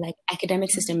way our like academic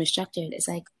system is structured is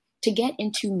like to get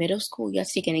into middle school, you have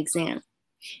to take an exam.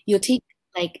 You'll take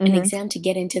like an Mm-hmm. exam to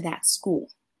get into that school.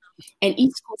 And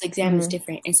each school's exam is Mm-hmm.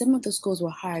 different. And some of those schools were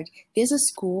hard. There's a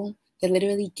school that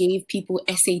literally gave people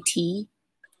SAT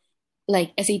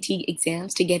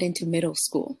exams to get into middle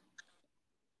school.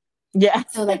 Yeah.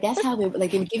 So like that's how they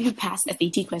would give you past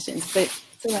SAT questions. But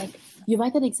so like you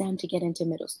write that exam to get into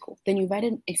middle school. Then you write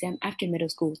an exam after middle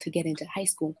school to get into high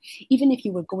school. Even if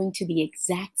you were going to the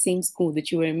exact same school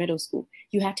that you were in middle school,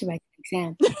 you had to write the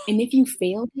exam. And if you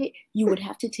failed it, you would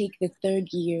have to take the third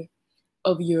year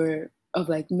of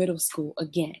like middle school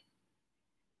again.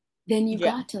 Then you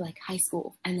Yeah. got to like high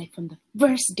school, and like from the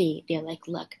first day, they're like,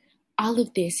 look, all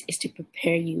of this is to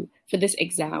prepare you for this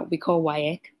exam we call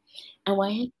WIAC. And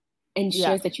WIAC Yeah.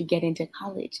 ensures that you get into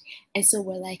college. And so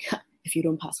we're like, if you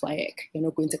don't pass WIAC, you're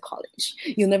not going to college.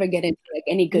 You'll never get into like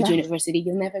any good Yeah. university.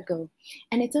 You'll never go.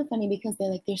 And it's so funny because they're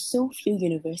like, there's so few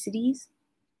universities,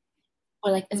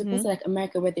 or like as opposed Mm-hmm. to like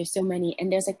America where there's so many.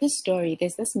 And there's like this story.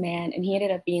 There's this man, and he ended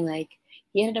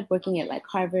up working at like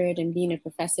Harvard and being a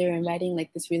professor and writing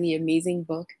like this really amazing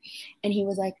book. And he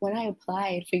was like, when I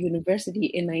applied for university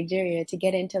in Nigeria to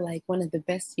get into like one of the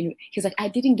best, he's like, I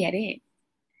didn't get in.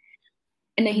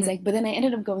 And then he's Mm-hmm. like, but then I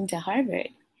ended up going to Harvard.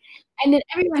 And then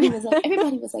everybody was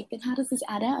like, then how does this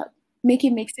add up? Make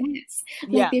it make sense.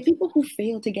 Like Yeah. there are people who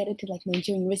fail to get into like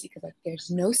Nigerian university because like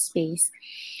there's no space.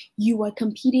 You are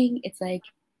competing. It's like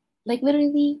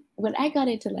literally when I got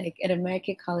into like an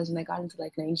American college and I got into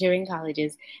like Nigerian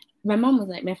colleges, my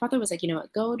father was like, you know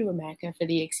what, go to America for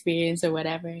the experience or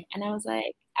whatever. And I was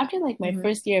like, after like my Mm-hmm.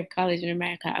 first year of college in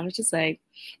America, I was just like,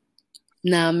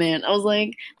 nah, man. I was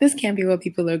like, this can't be what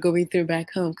people are going through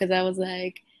back home. Because I was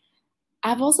like,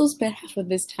 I've also spent half of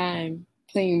this time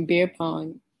playing beer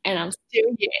pong, and I'm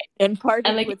still here. And And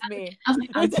partying like, with me. I was like,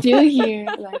 I'm still here.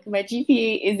 Like, my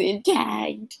GPA is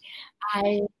intact.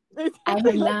 I I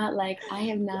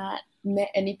have not met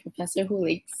any professor who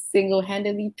like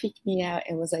single-handedly picked me out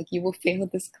and was like, you will fail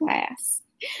this class.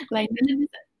 Like none of this.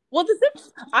 Well,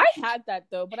 I had that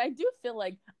though, but I do feel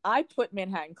like I put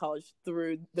Manhattan College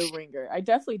through the ringer. I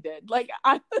definitely did. Like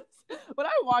when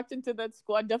I walked into that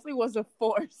school, I definitely was a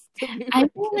force to be I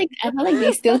feel like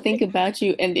they still think about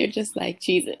you and they're just like,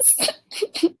 Jesus.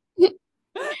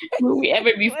 Will we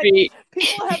ever be like free?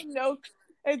 people have no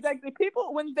exactly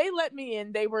people when they let me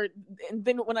in, they were, and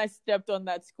then when I stepped on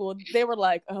that school, they were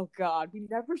like, oh god, we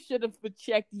never should have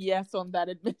checked yes on that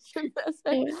admission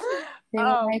message. They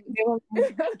were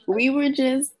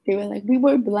like, we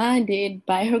were blinded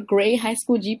by her great high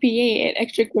school GPA and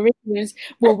extracurriculars.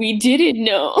 What we didn't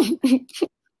know.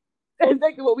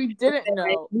 Exactly what we didn't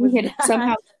know was We had that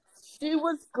somehow, she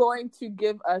was going to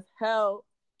give us hell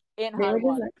in they high were just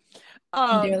water.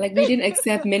 like, they were like, we didn't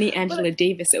accept many But Angela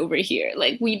Davis over here.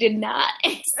 Like, we did not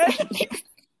accept it.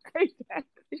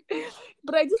 exactly.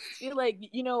 But I just feel like,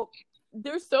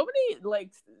 there's so many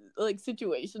like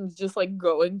situations just like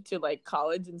going to like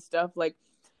college and stuff. Like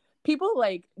people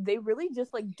like they really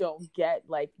just like don't get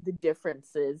like the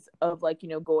differences of like,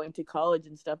 going to college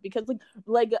and stuff because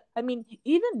like I mean,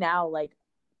 even now like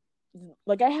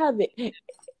I have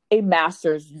a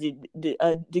master's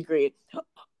degree.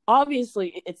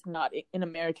 Obviously, it's not an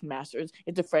American master's;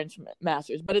 it's a French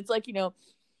master's. But it's like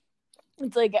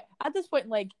it's like at this point,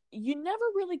 like you never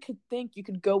really could think you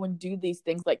could go and do these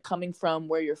things like coming from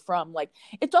where you're from. Like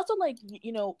it's also like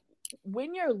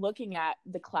when you're looking at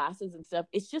the classes and stuff,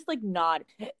 it's just like not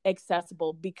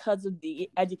accessible because of the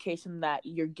education that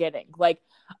you're getting. Like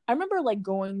I remember like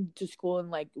going to school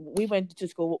and like we went to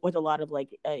school with a lot of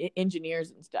like engineers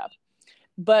and stuff.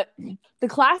 But the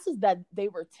classes that they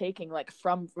were taking, like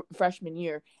from freshman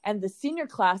year, and the senior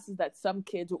classes that some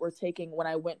kids were taking when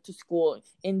I went to school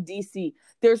in DC,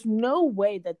 there's no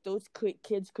way that those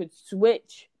kids could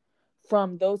switch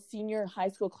from those senior high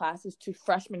school classes to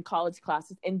freshman college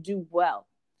classes and do well.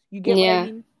 You get what I Yeah.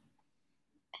 mean?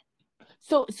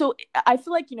 So I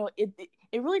feel like,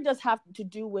 it really does have to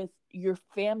do with your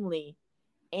family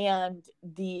and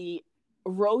the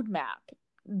roadmap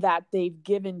that they've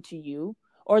given to you,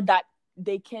 or that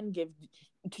they can give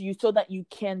to you, so that you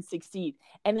can succeed.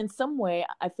 And in some way,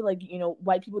 I feel like,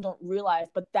 white people don't realize,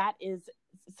 but that is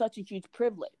such a huge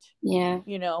privilege, Yeah.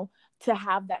 To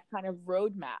have that kind of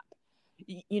roadmap,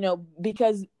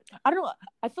 because I don't know,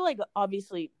 I feel like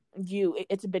obviously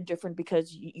it's a bit different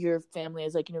because your family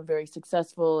is, like, very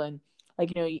successful, and,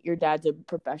 like, your dad's a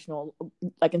professional,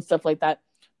 like, and stuff like that.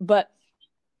 But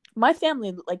my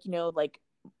family, like,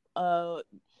 so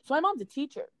my mom's a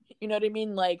teacher, you know what I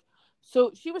mean? Like,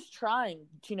 so she was trying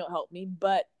to, help me,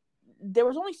 but there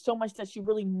was only so much that she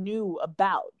really knew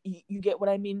about. You get what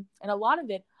I mean? And a lot of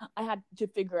it I had to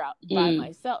figure out by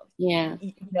myself. Yeah.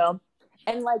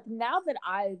 And, like, now that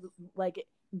I've, like,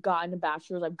 gotten a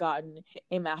bachelor's, I've gotten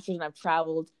a master's, and I've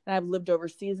traveled, and I've lived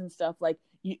overseas and stuff, like,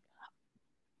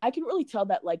 I can really tell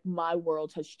that, like, my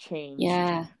world has changed.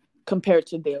 Yeah. Compared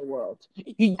to their world.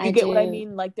 You get what I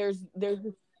mean? Like, there's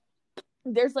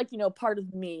like, part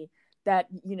of me that,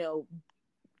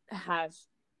 has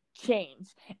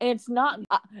changed. And it's not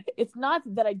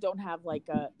that I don't have, like,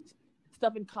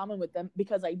 stuff in common with them,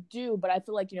 because I do, but I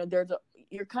feel like,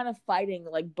 you're kind of fighting,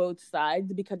 like, both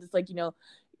sides, because it's like,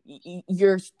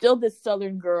 you're still this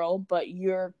Southern girl, but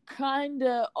you're kind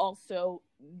of also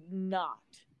not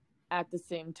at the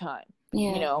same time.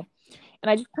 Yeah. And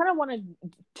I just kind of wanted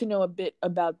to know a bit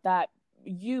about that,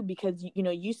 because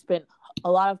you spent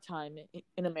a lot of time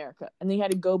in America, and then you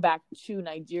had to go back to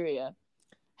Nigeria.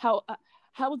 How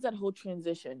was that whole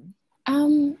transition?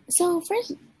 So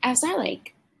first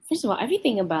of all,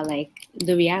 everything about, like,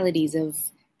 the realities of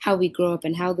how we grow up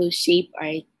and how those shape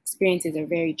our experiences are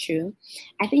very true.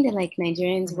 I think that, like,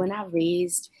 Nigerians, we're not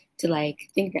raised to, like,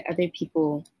 think that other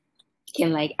people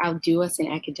can, like, outdo us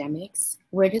in academics.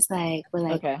 We're like,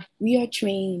 Okay. we are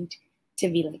trained to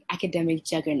be, like, academic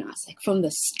juggernauts, like, from the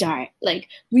start. Like,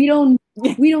 we don't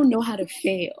know how to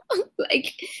fail.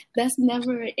 Like, that's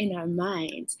never in our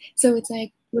minds. So it's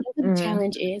like, whatever the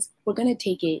challenge is, we're gonna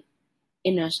take it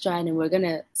in our stride, and we're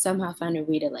gonna somehow find a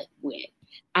way to, like, win.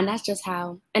 And that's just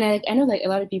how. And I know, like, a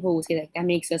lot of people will say, like, that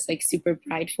makes us, like, super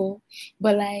prideful,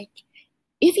 but, like,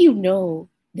 if you know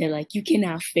that, like, you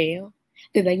cannot fail,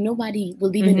 that, like, nobody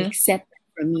will even accept that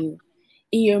from you.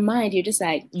 In your mind, you're just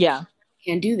like, yeah, I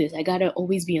can't do this. I gotta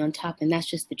always be on top, and that's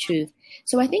just the truth.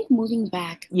 So I think moving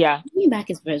back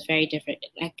was very different.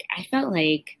 Like, I felt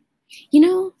like,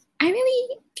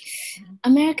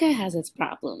 America has its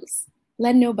problems.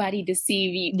 Let nobody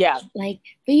deceive you. Yeah. Like,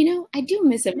 but I do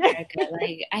miss America.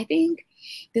 Like, I think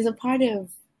there's a part of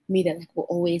me that, like, will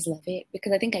always love it,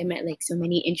 because I think I met, like, so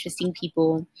many interesting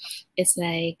people. It's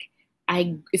like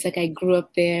I grew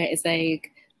up there. It's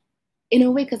like, in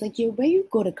a way, because, like, where you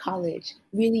go to college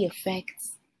really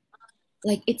affects,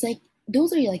 like, it's like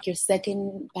those are, like, your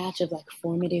second batch of, like,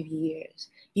 formative years,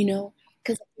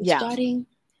 because you're starting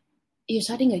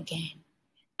again.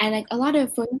 And, like, a lot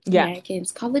of, for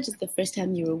Americans, college is the first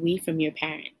time you're away from your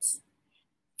parents.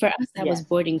 For us, that was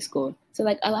boarding school. So,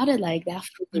 like, a lot of, like, that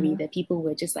foolery that people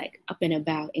were just, like, up and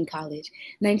about in college,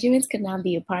 Nigerians could not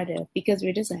be a part of, because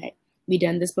we're just like, we've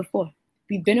done this before.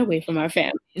 We've been away from our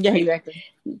family. Yeah, exactly.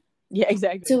 Yeah,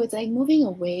 exactly. So it's like moving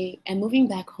away and moving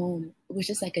back home was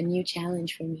just, like, a new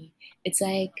challenge for me. It's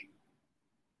like,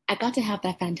 I got to have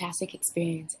that fantastic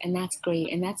experience, and that's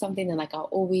great. And that's something that, like, I'll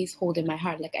always hold in my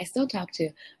heart. Like, I still talk to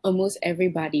almost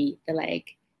everybody that,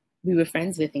 like, we were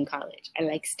friends with in college. I,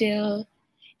 like, still,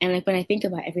 and, like, when I think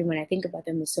about everyone, I think about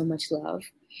them with so much love.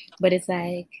 But it's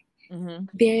like,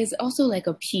 there's also, like,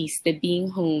 a peace that being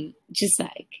home just,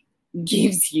 like,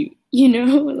 gives you,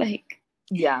 like.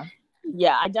 Yeah,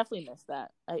 I definitely miss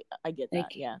that. I get that.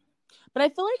 Like, yeah. But I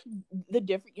feel like the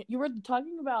different, you were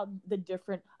talking about the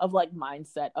different of, like,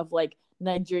 mindset of, like,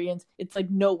 Nigerians. It's like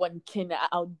no one can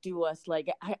outdo us, like,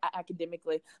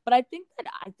 academically. But I think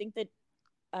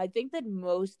that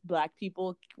most Black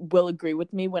people will agree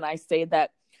with me when I say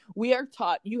that we are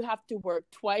taught you have to work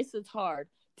twice as hard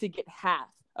to get half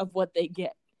of what they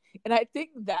get. And I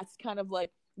think that's kind of,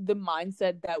 like, the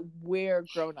mindset that we're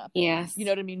grown up in. Yes. You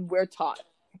know what I mean? We're taught.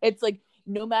 It's like,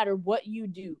 no matter what you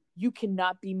do, you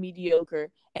cannot be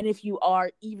mediocre. And if you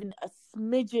are even a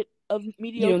smidget of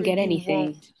mediocre, you don't get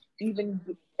anything. even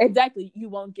exactly, you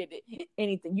won't get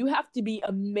anything. You have to be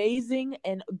amazing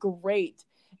and great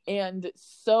and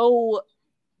so,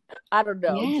 I don't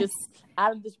know, just Yes.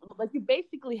 out of this, like you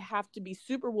basically have to be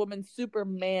Superwoman,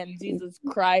 Superman, Jesus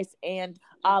Christ, and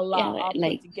Allah Yeah, all put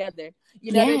like, together.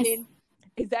 You know what I yes. mean?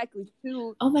 Exactly.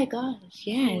 To Oh my gosh, to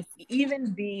yes.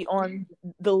 even be on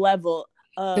the level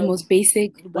The of most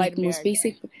basic, white the most America.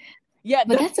 basic. Yeah,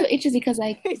 But that's so interesting because,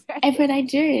 like, and exactly. for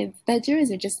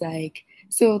Nigerians are just like,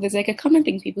 so there's like a common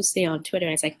thing people say on Twitter.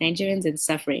 It's like Nigerians and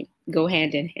suffering go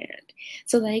hand in hand.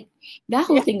 So, like, that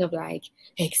whole Yeah, thing of like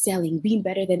excelling, being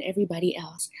better than everybody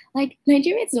else, like,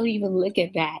 Nigerians don't even look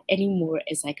at that anymore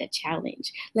as like a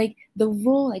challenge. Like, the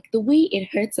role, like, the way it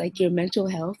hurts, like, your mental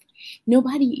health,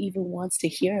 nobody even wants to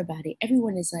hear about it.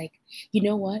 Everyone is like, you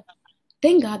know what?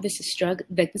 Thank God this is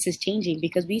like this is changing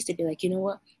because we used to be like, you know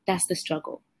what? That's the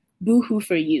struggle. Boo hoo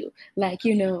for you.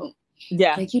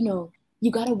 yeah, Like, you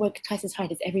gotta work twice as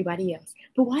hard as everybody else.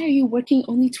 But why are you working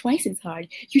only twice as hard?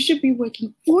 You should be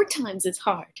working 4 times as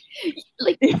hard.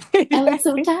 Like, and like exactly.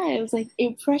 sometimes like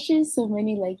it pressures so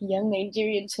many like young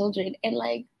Nigerian children and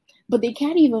like but they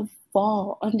can't even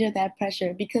fall under that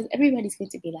pressure because everybody's going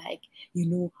to be like,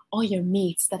 all your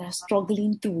mates that are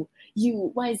struggling through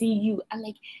you, why is it you? And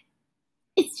like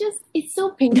it's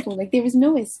so painful. Like there is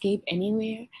no escape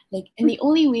anywhere. Like and the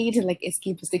only way to like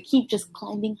escape is to keep just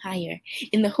climbing higher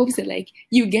in the hopes that like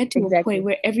you get to a point Exactly.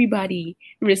 where everybody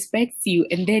respects you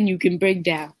and then you can break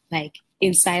down like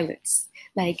in silence.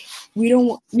 Like we Yeah,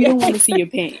 don't want to see your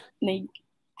exactly. pain. Like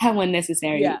how Yeah,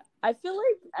 unnecessary. I feel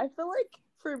like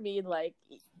for me, like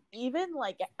even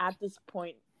like at this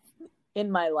point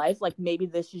in my life, like maybe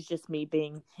this is just me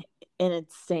being an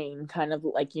insane kind of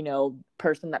like,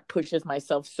 person that pushes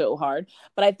myself so hard.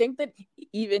 But I think that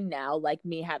even now, like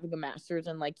me having a master's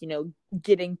and like,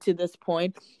 getting to this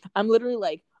point, I'm literally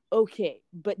like, okay,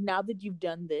 but now that you've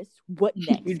done this, what You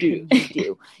next do. can you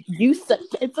do? You suck.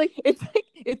 It's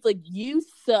like you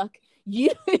suck.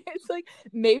 It's like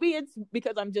maybe it's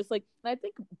because I'm just like, and I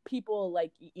think people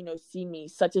like, see me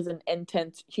such as an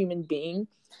intense human being,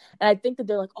 and I think that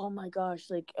they're like, oh my gosh,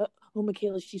 like, oh,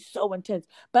 Michaela, she's so intense.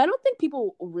 But I don't think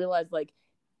people realize, like,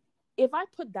 if I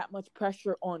put that much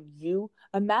pressure on you,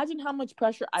 imagine how much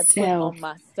pressure I put Self. on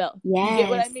myself. You get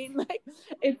what I Yes. mean? Like,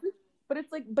 it's, but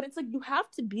it's like you have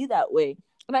to be that way.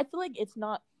 And I feel like it's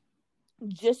not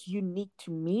just unique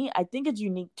to me. I think it's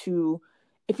unique to,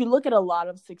 if you look at a lot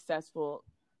of successful,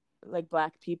 like,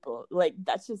 Black people, like,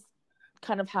 that's just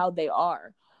kind of how they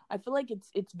are. I feel like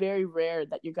it's very rare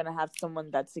that you're gonna have someone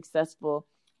that's successful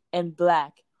and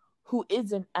Black who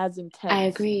isn't as I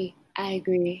intense agree. I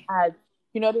agree. as,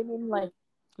 you know what I mean? Like,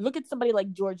 look at somebody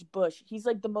like George Bush. He's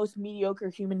like the most mediocre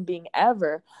human being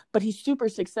ever, but he's super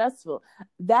successful.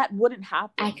 That wouldn't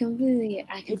I happen completely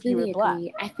I if you were completely Black.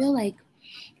 agree. I feel like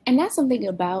and that's something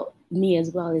about me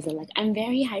as well is that like I'm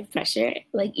very high pressure.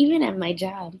 Like even at my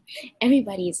job,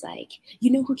 everybody's like,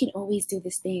 who can always do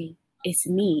this thing? It's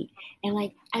me. And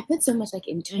like I put so much like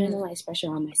Mm-hmm. internalized pressure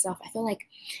on myself. I feel like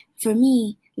for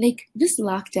me, like this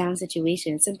lockdown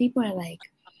situation, some people are like,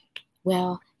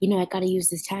 well, I gotta use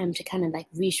this time to kind of like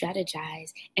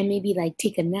re-strategize and maybe like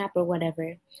take a nap or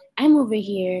whatever. I'm over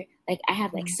here, like I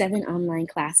have like 7 online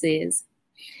classes.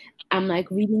 I'm like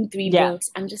reading 3 books.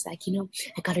 I'm just like,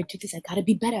 I gotta do this. I gotta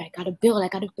be better. I gotta build. I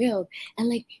gotta build. And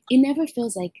like, it never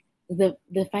feels like the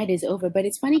fight is over. But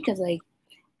it's funny because like,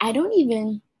 I don't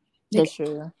even That's like,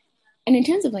 true. and in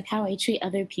terms of like how I treat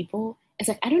other people, it's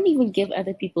like I don't even give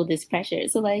other people this pressure.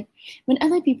 So like, when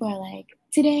other people are like,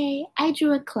 today I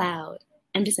drew a cloud,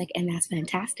 I'm just like, and that's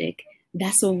fantastic.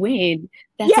 That's a win.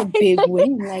 That's Yeah, a big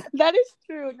win. that is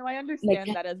true. No, I Like understand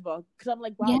that. that as well. Because I'm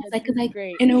like, wow, Yes, that's like, cause really like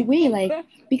great. in a way, like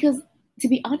because to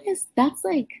be honest, that's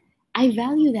like I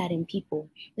value that in people.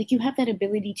 Like you have that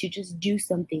ability to just do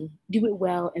something, do it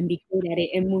well, and be good at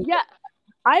it, and move. Yeah,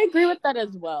 I agree with that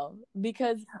as well.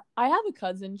 Because I have a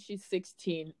cousin, she's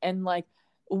 16, and like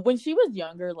when she was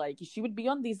younger, like she would be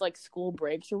on these like school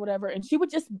breaks or whatever, and she would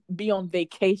just be on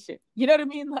vacation. You know what I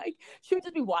mean? Like she would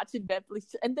just be watching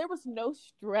Netflix, and there was no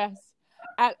stress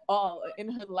at all in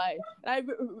her life. And I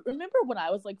remember when I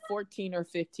was like 14 or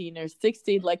 15 or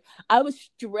 16, like I was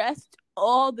stressed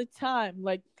all the time.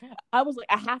 Like I was like,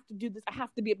 I have to do this. I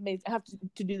have to be amazing. I have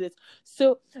to do this.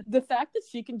 So the fact that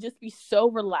she can just be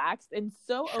so relaxed and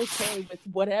so okay with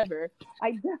whatever,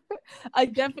 I I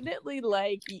definitely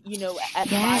like,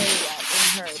 admire Yes, that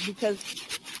in her, because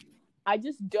I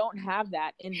just don't have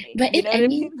that in me. but You know what I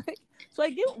mean? Like, so I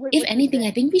get if what you're anything, I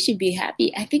saying. think we should be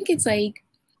happy. I think it's like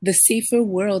the safer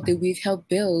world that we've helped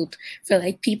build for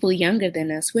like people younger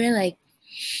than us. Where like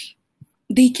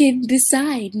they can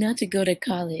decide not to go to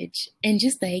college and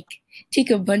just like take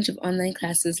a bunch of online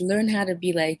classes, learn how to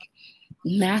be like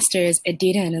masters at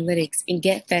data analytics and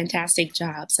get fantastic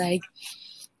jobs. Like,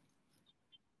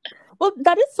 well,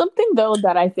 that is something though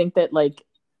that I think that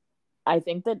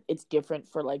it's different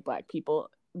for like Black people,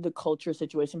 the culture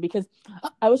situation, because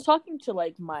I was talking to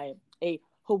like a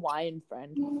Hawaiian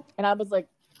friend, and I was like,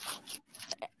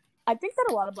 I think that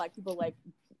a lot of Black people, like,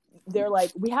 they're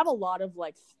like, we have a lot of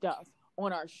like stuff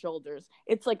on our shoulders.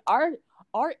 It's like our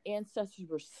ancestors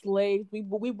were slaves.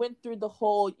 We went through the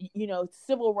whole,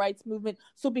 civil rights movement.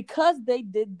 So because they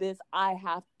did this, I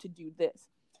have to do this.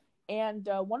 And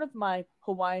one of my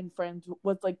Hawaiian friends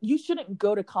was like, you shouldn't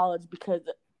go to college because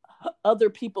other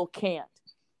people can't.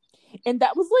 And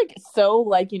that was like so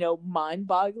like,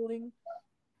 mind-boggling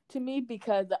to me,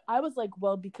 because I was like,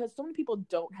 well, because so many people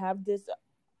don't have this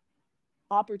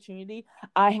opportunity,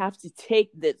 I have to take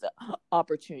this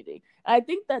opportunity. I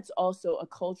think that's also a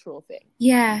cultural thing.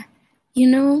 Yeah,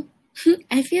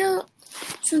 I feel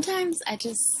sometimes I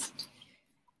just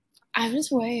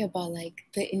worry about like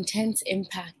the intense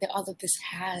impact that all of this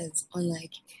has on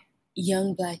like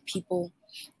young Black people.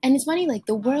 And it's funny, like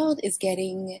the world is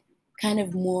getting kind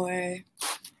of more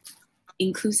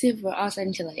inclusive. We're all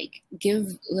starting to like give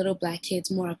little Black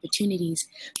kids more opportunities,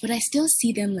 but I still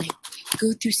see them like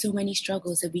go through so many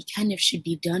struggles that we kind of should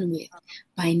be done with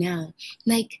by now.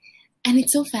 Like, and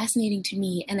it's so fascinating to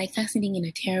me, and like fascinating in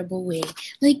a terrible way.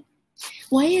 Like,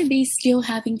 why are they still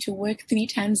having to work 3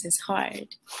 times as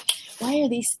hard? Why are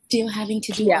they still having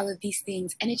to do all of these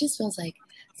things? And it just feels like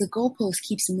the goalpost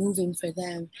keeps moving for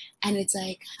them. And it's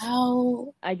like,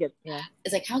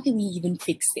 it's like, how can we even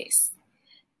fix this?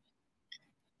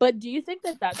 But do you think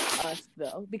that that's us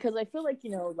though? Because I feel like,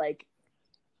 like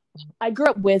I grew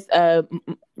up with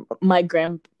my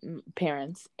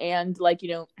grandparents, and like,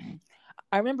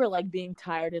 I remember like being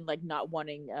tired and like not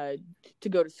wanting to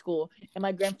go to school. And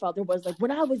my grandfather was like,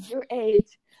 when I was your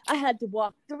age, I had to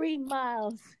walk 3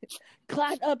 miles,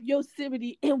 climb up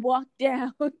Yosemite and walk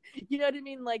down. You know what I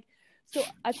mean? Like, so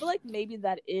I feel like maybe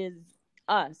that is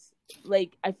us.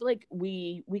 Like, I feel like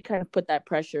we kind of put that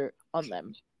pressure on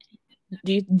them.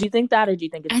 Do you think that, or do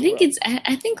you think it's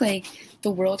I think like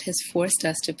the world has forced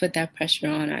us to put that pressure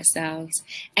on ourselves.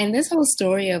 And this whole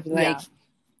story of like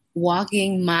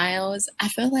walking miles, I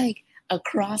feel like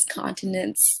across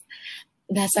continents,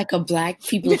 that's like a Black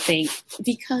people thing,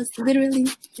 because literally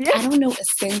I don't know a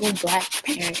single Black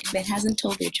parent that hasn't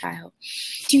told their child,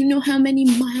 do you know how many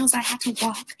miles I had to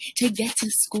walk to get to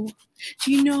school?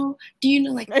 Do you know,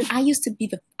 like I used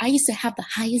to have the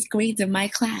highest grades in my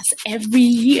class every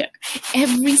year,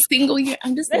 every single year.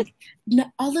 I'm just like,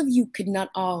 all of you could not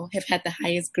all have had the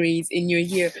highest grades in your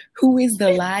year. Who is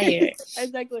the liar?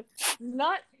 Exactly.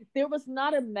 There was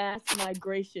not a mass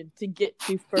migration to get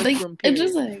to first room period.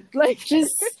 It's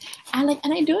just and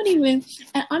I don't even,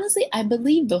 and honestly, I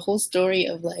believe the whole story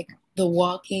of like the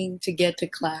walking to get to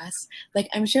class. Like,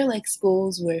 I'm sure like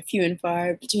schools were few and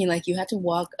far between, like you had to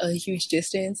walk a huge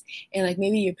distance, and like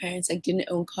maybe your parents like didn't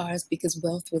own cars because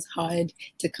wealth was hard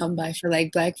to come by for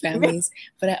like Black families.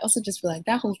 But I also just feel like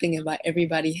that whole thing about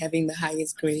everybody having the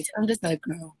highest grades, I'm just like,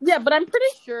 girl. Yeah, but I'm pretty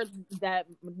sure that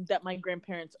my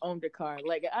grandparents owned a car.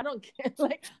 Like, I don't care.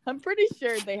 Like, I'm pretty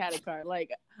sure they had a car.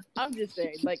 Like, I'm just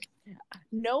saying, like,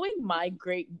 knowing my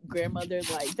great grandmother,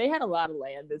 like they had a lot of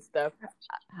land and stuff.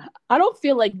 I don't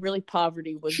feel like really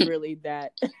poverty was really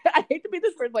that. I hate to be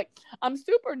this person. Like, I'm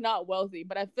super not wealthy,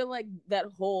 but I feel like that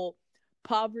whole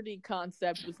poverty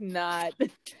concept was not.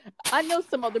 I know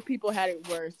some other people had it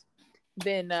worse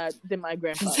than my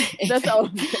grandfather. That's all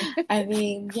I'm saying. I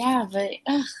mean, yeah, but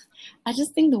I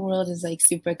just think the world is like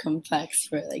super complex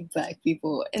for like Black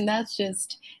people, and that's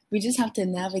just, we just have to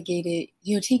navigate it.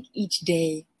 Take each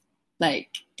day, like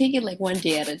take it like one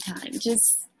day at a time,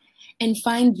 just and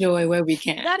find joy where we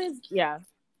can. That is, yeah.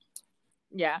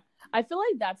 I feel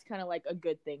like that's kind of like a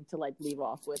good thing to like leave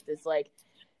off with. Is like,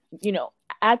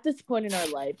 at this point in our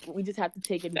life, we just have to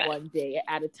take it one day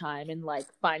at a time and like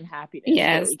find happiness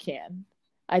where we can.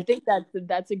 I think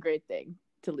that's a great thing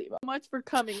to leave off. Thank you so much for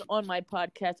coming on my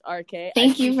podcast, RK.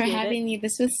 Thank you for having me.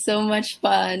 This was so much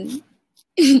fun.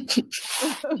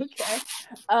 Okay.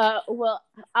 Well,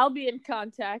 I'll be in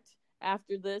contact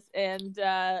after this, and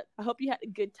I hope you had a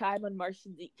good time on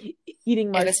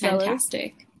eating marshmallows. It was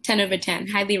fantastic. 10 over 10.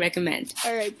 Highly recommend.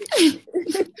 All right.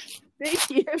 Thank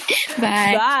you.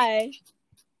 Bye.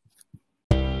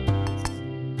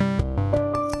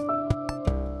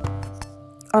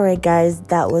 All right, guys,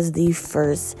 that was the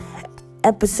first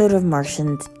episode of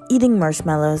Martians eating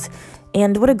marshmallows.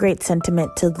 And what a great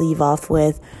sentiment to leave off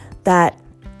with, that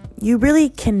you really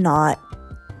cannot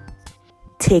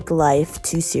take life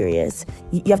too serious.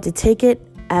 You have to take it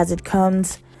as it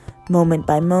comes, moment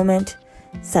by moment,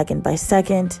 second by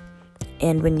second.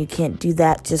 And when you can't do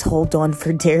that, just hold on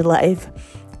for dear life.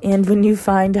 And when you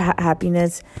find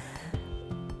happiness,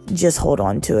 just hold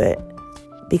on to it.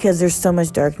 Because there's so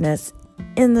much darkness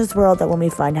in this world that when we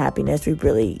find happiness, we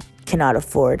really cannot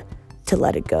afford to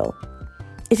let it go.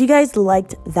 If you guys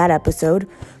liked that episode,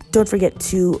 don't forget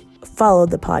to follow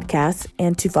the podcast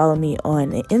and to follow me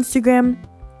on Instagram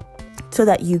so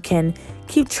that you can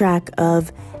keep track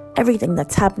of everything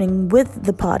that's happening with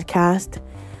the podcast.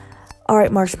 All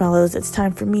right, Marshmallows, it's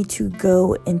time for me to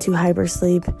go into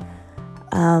hypersleep.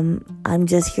 I'm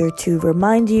just here to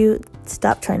remind you,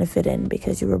 stop trying to fit in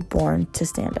because you were born to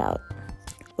stand out.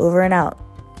 Over and out.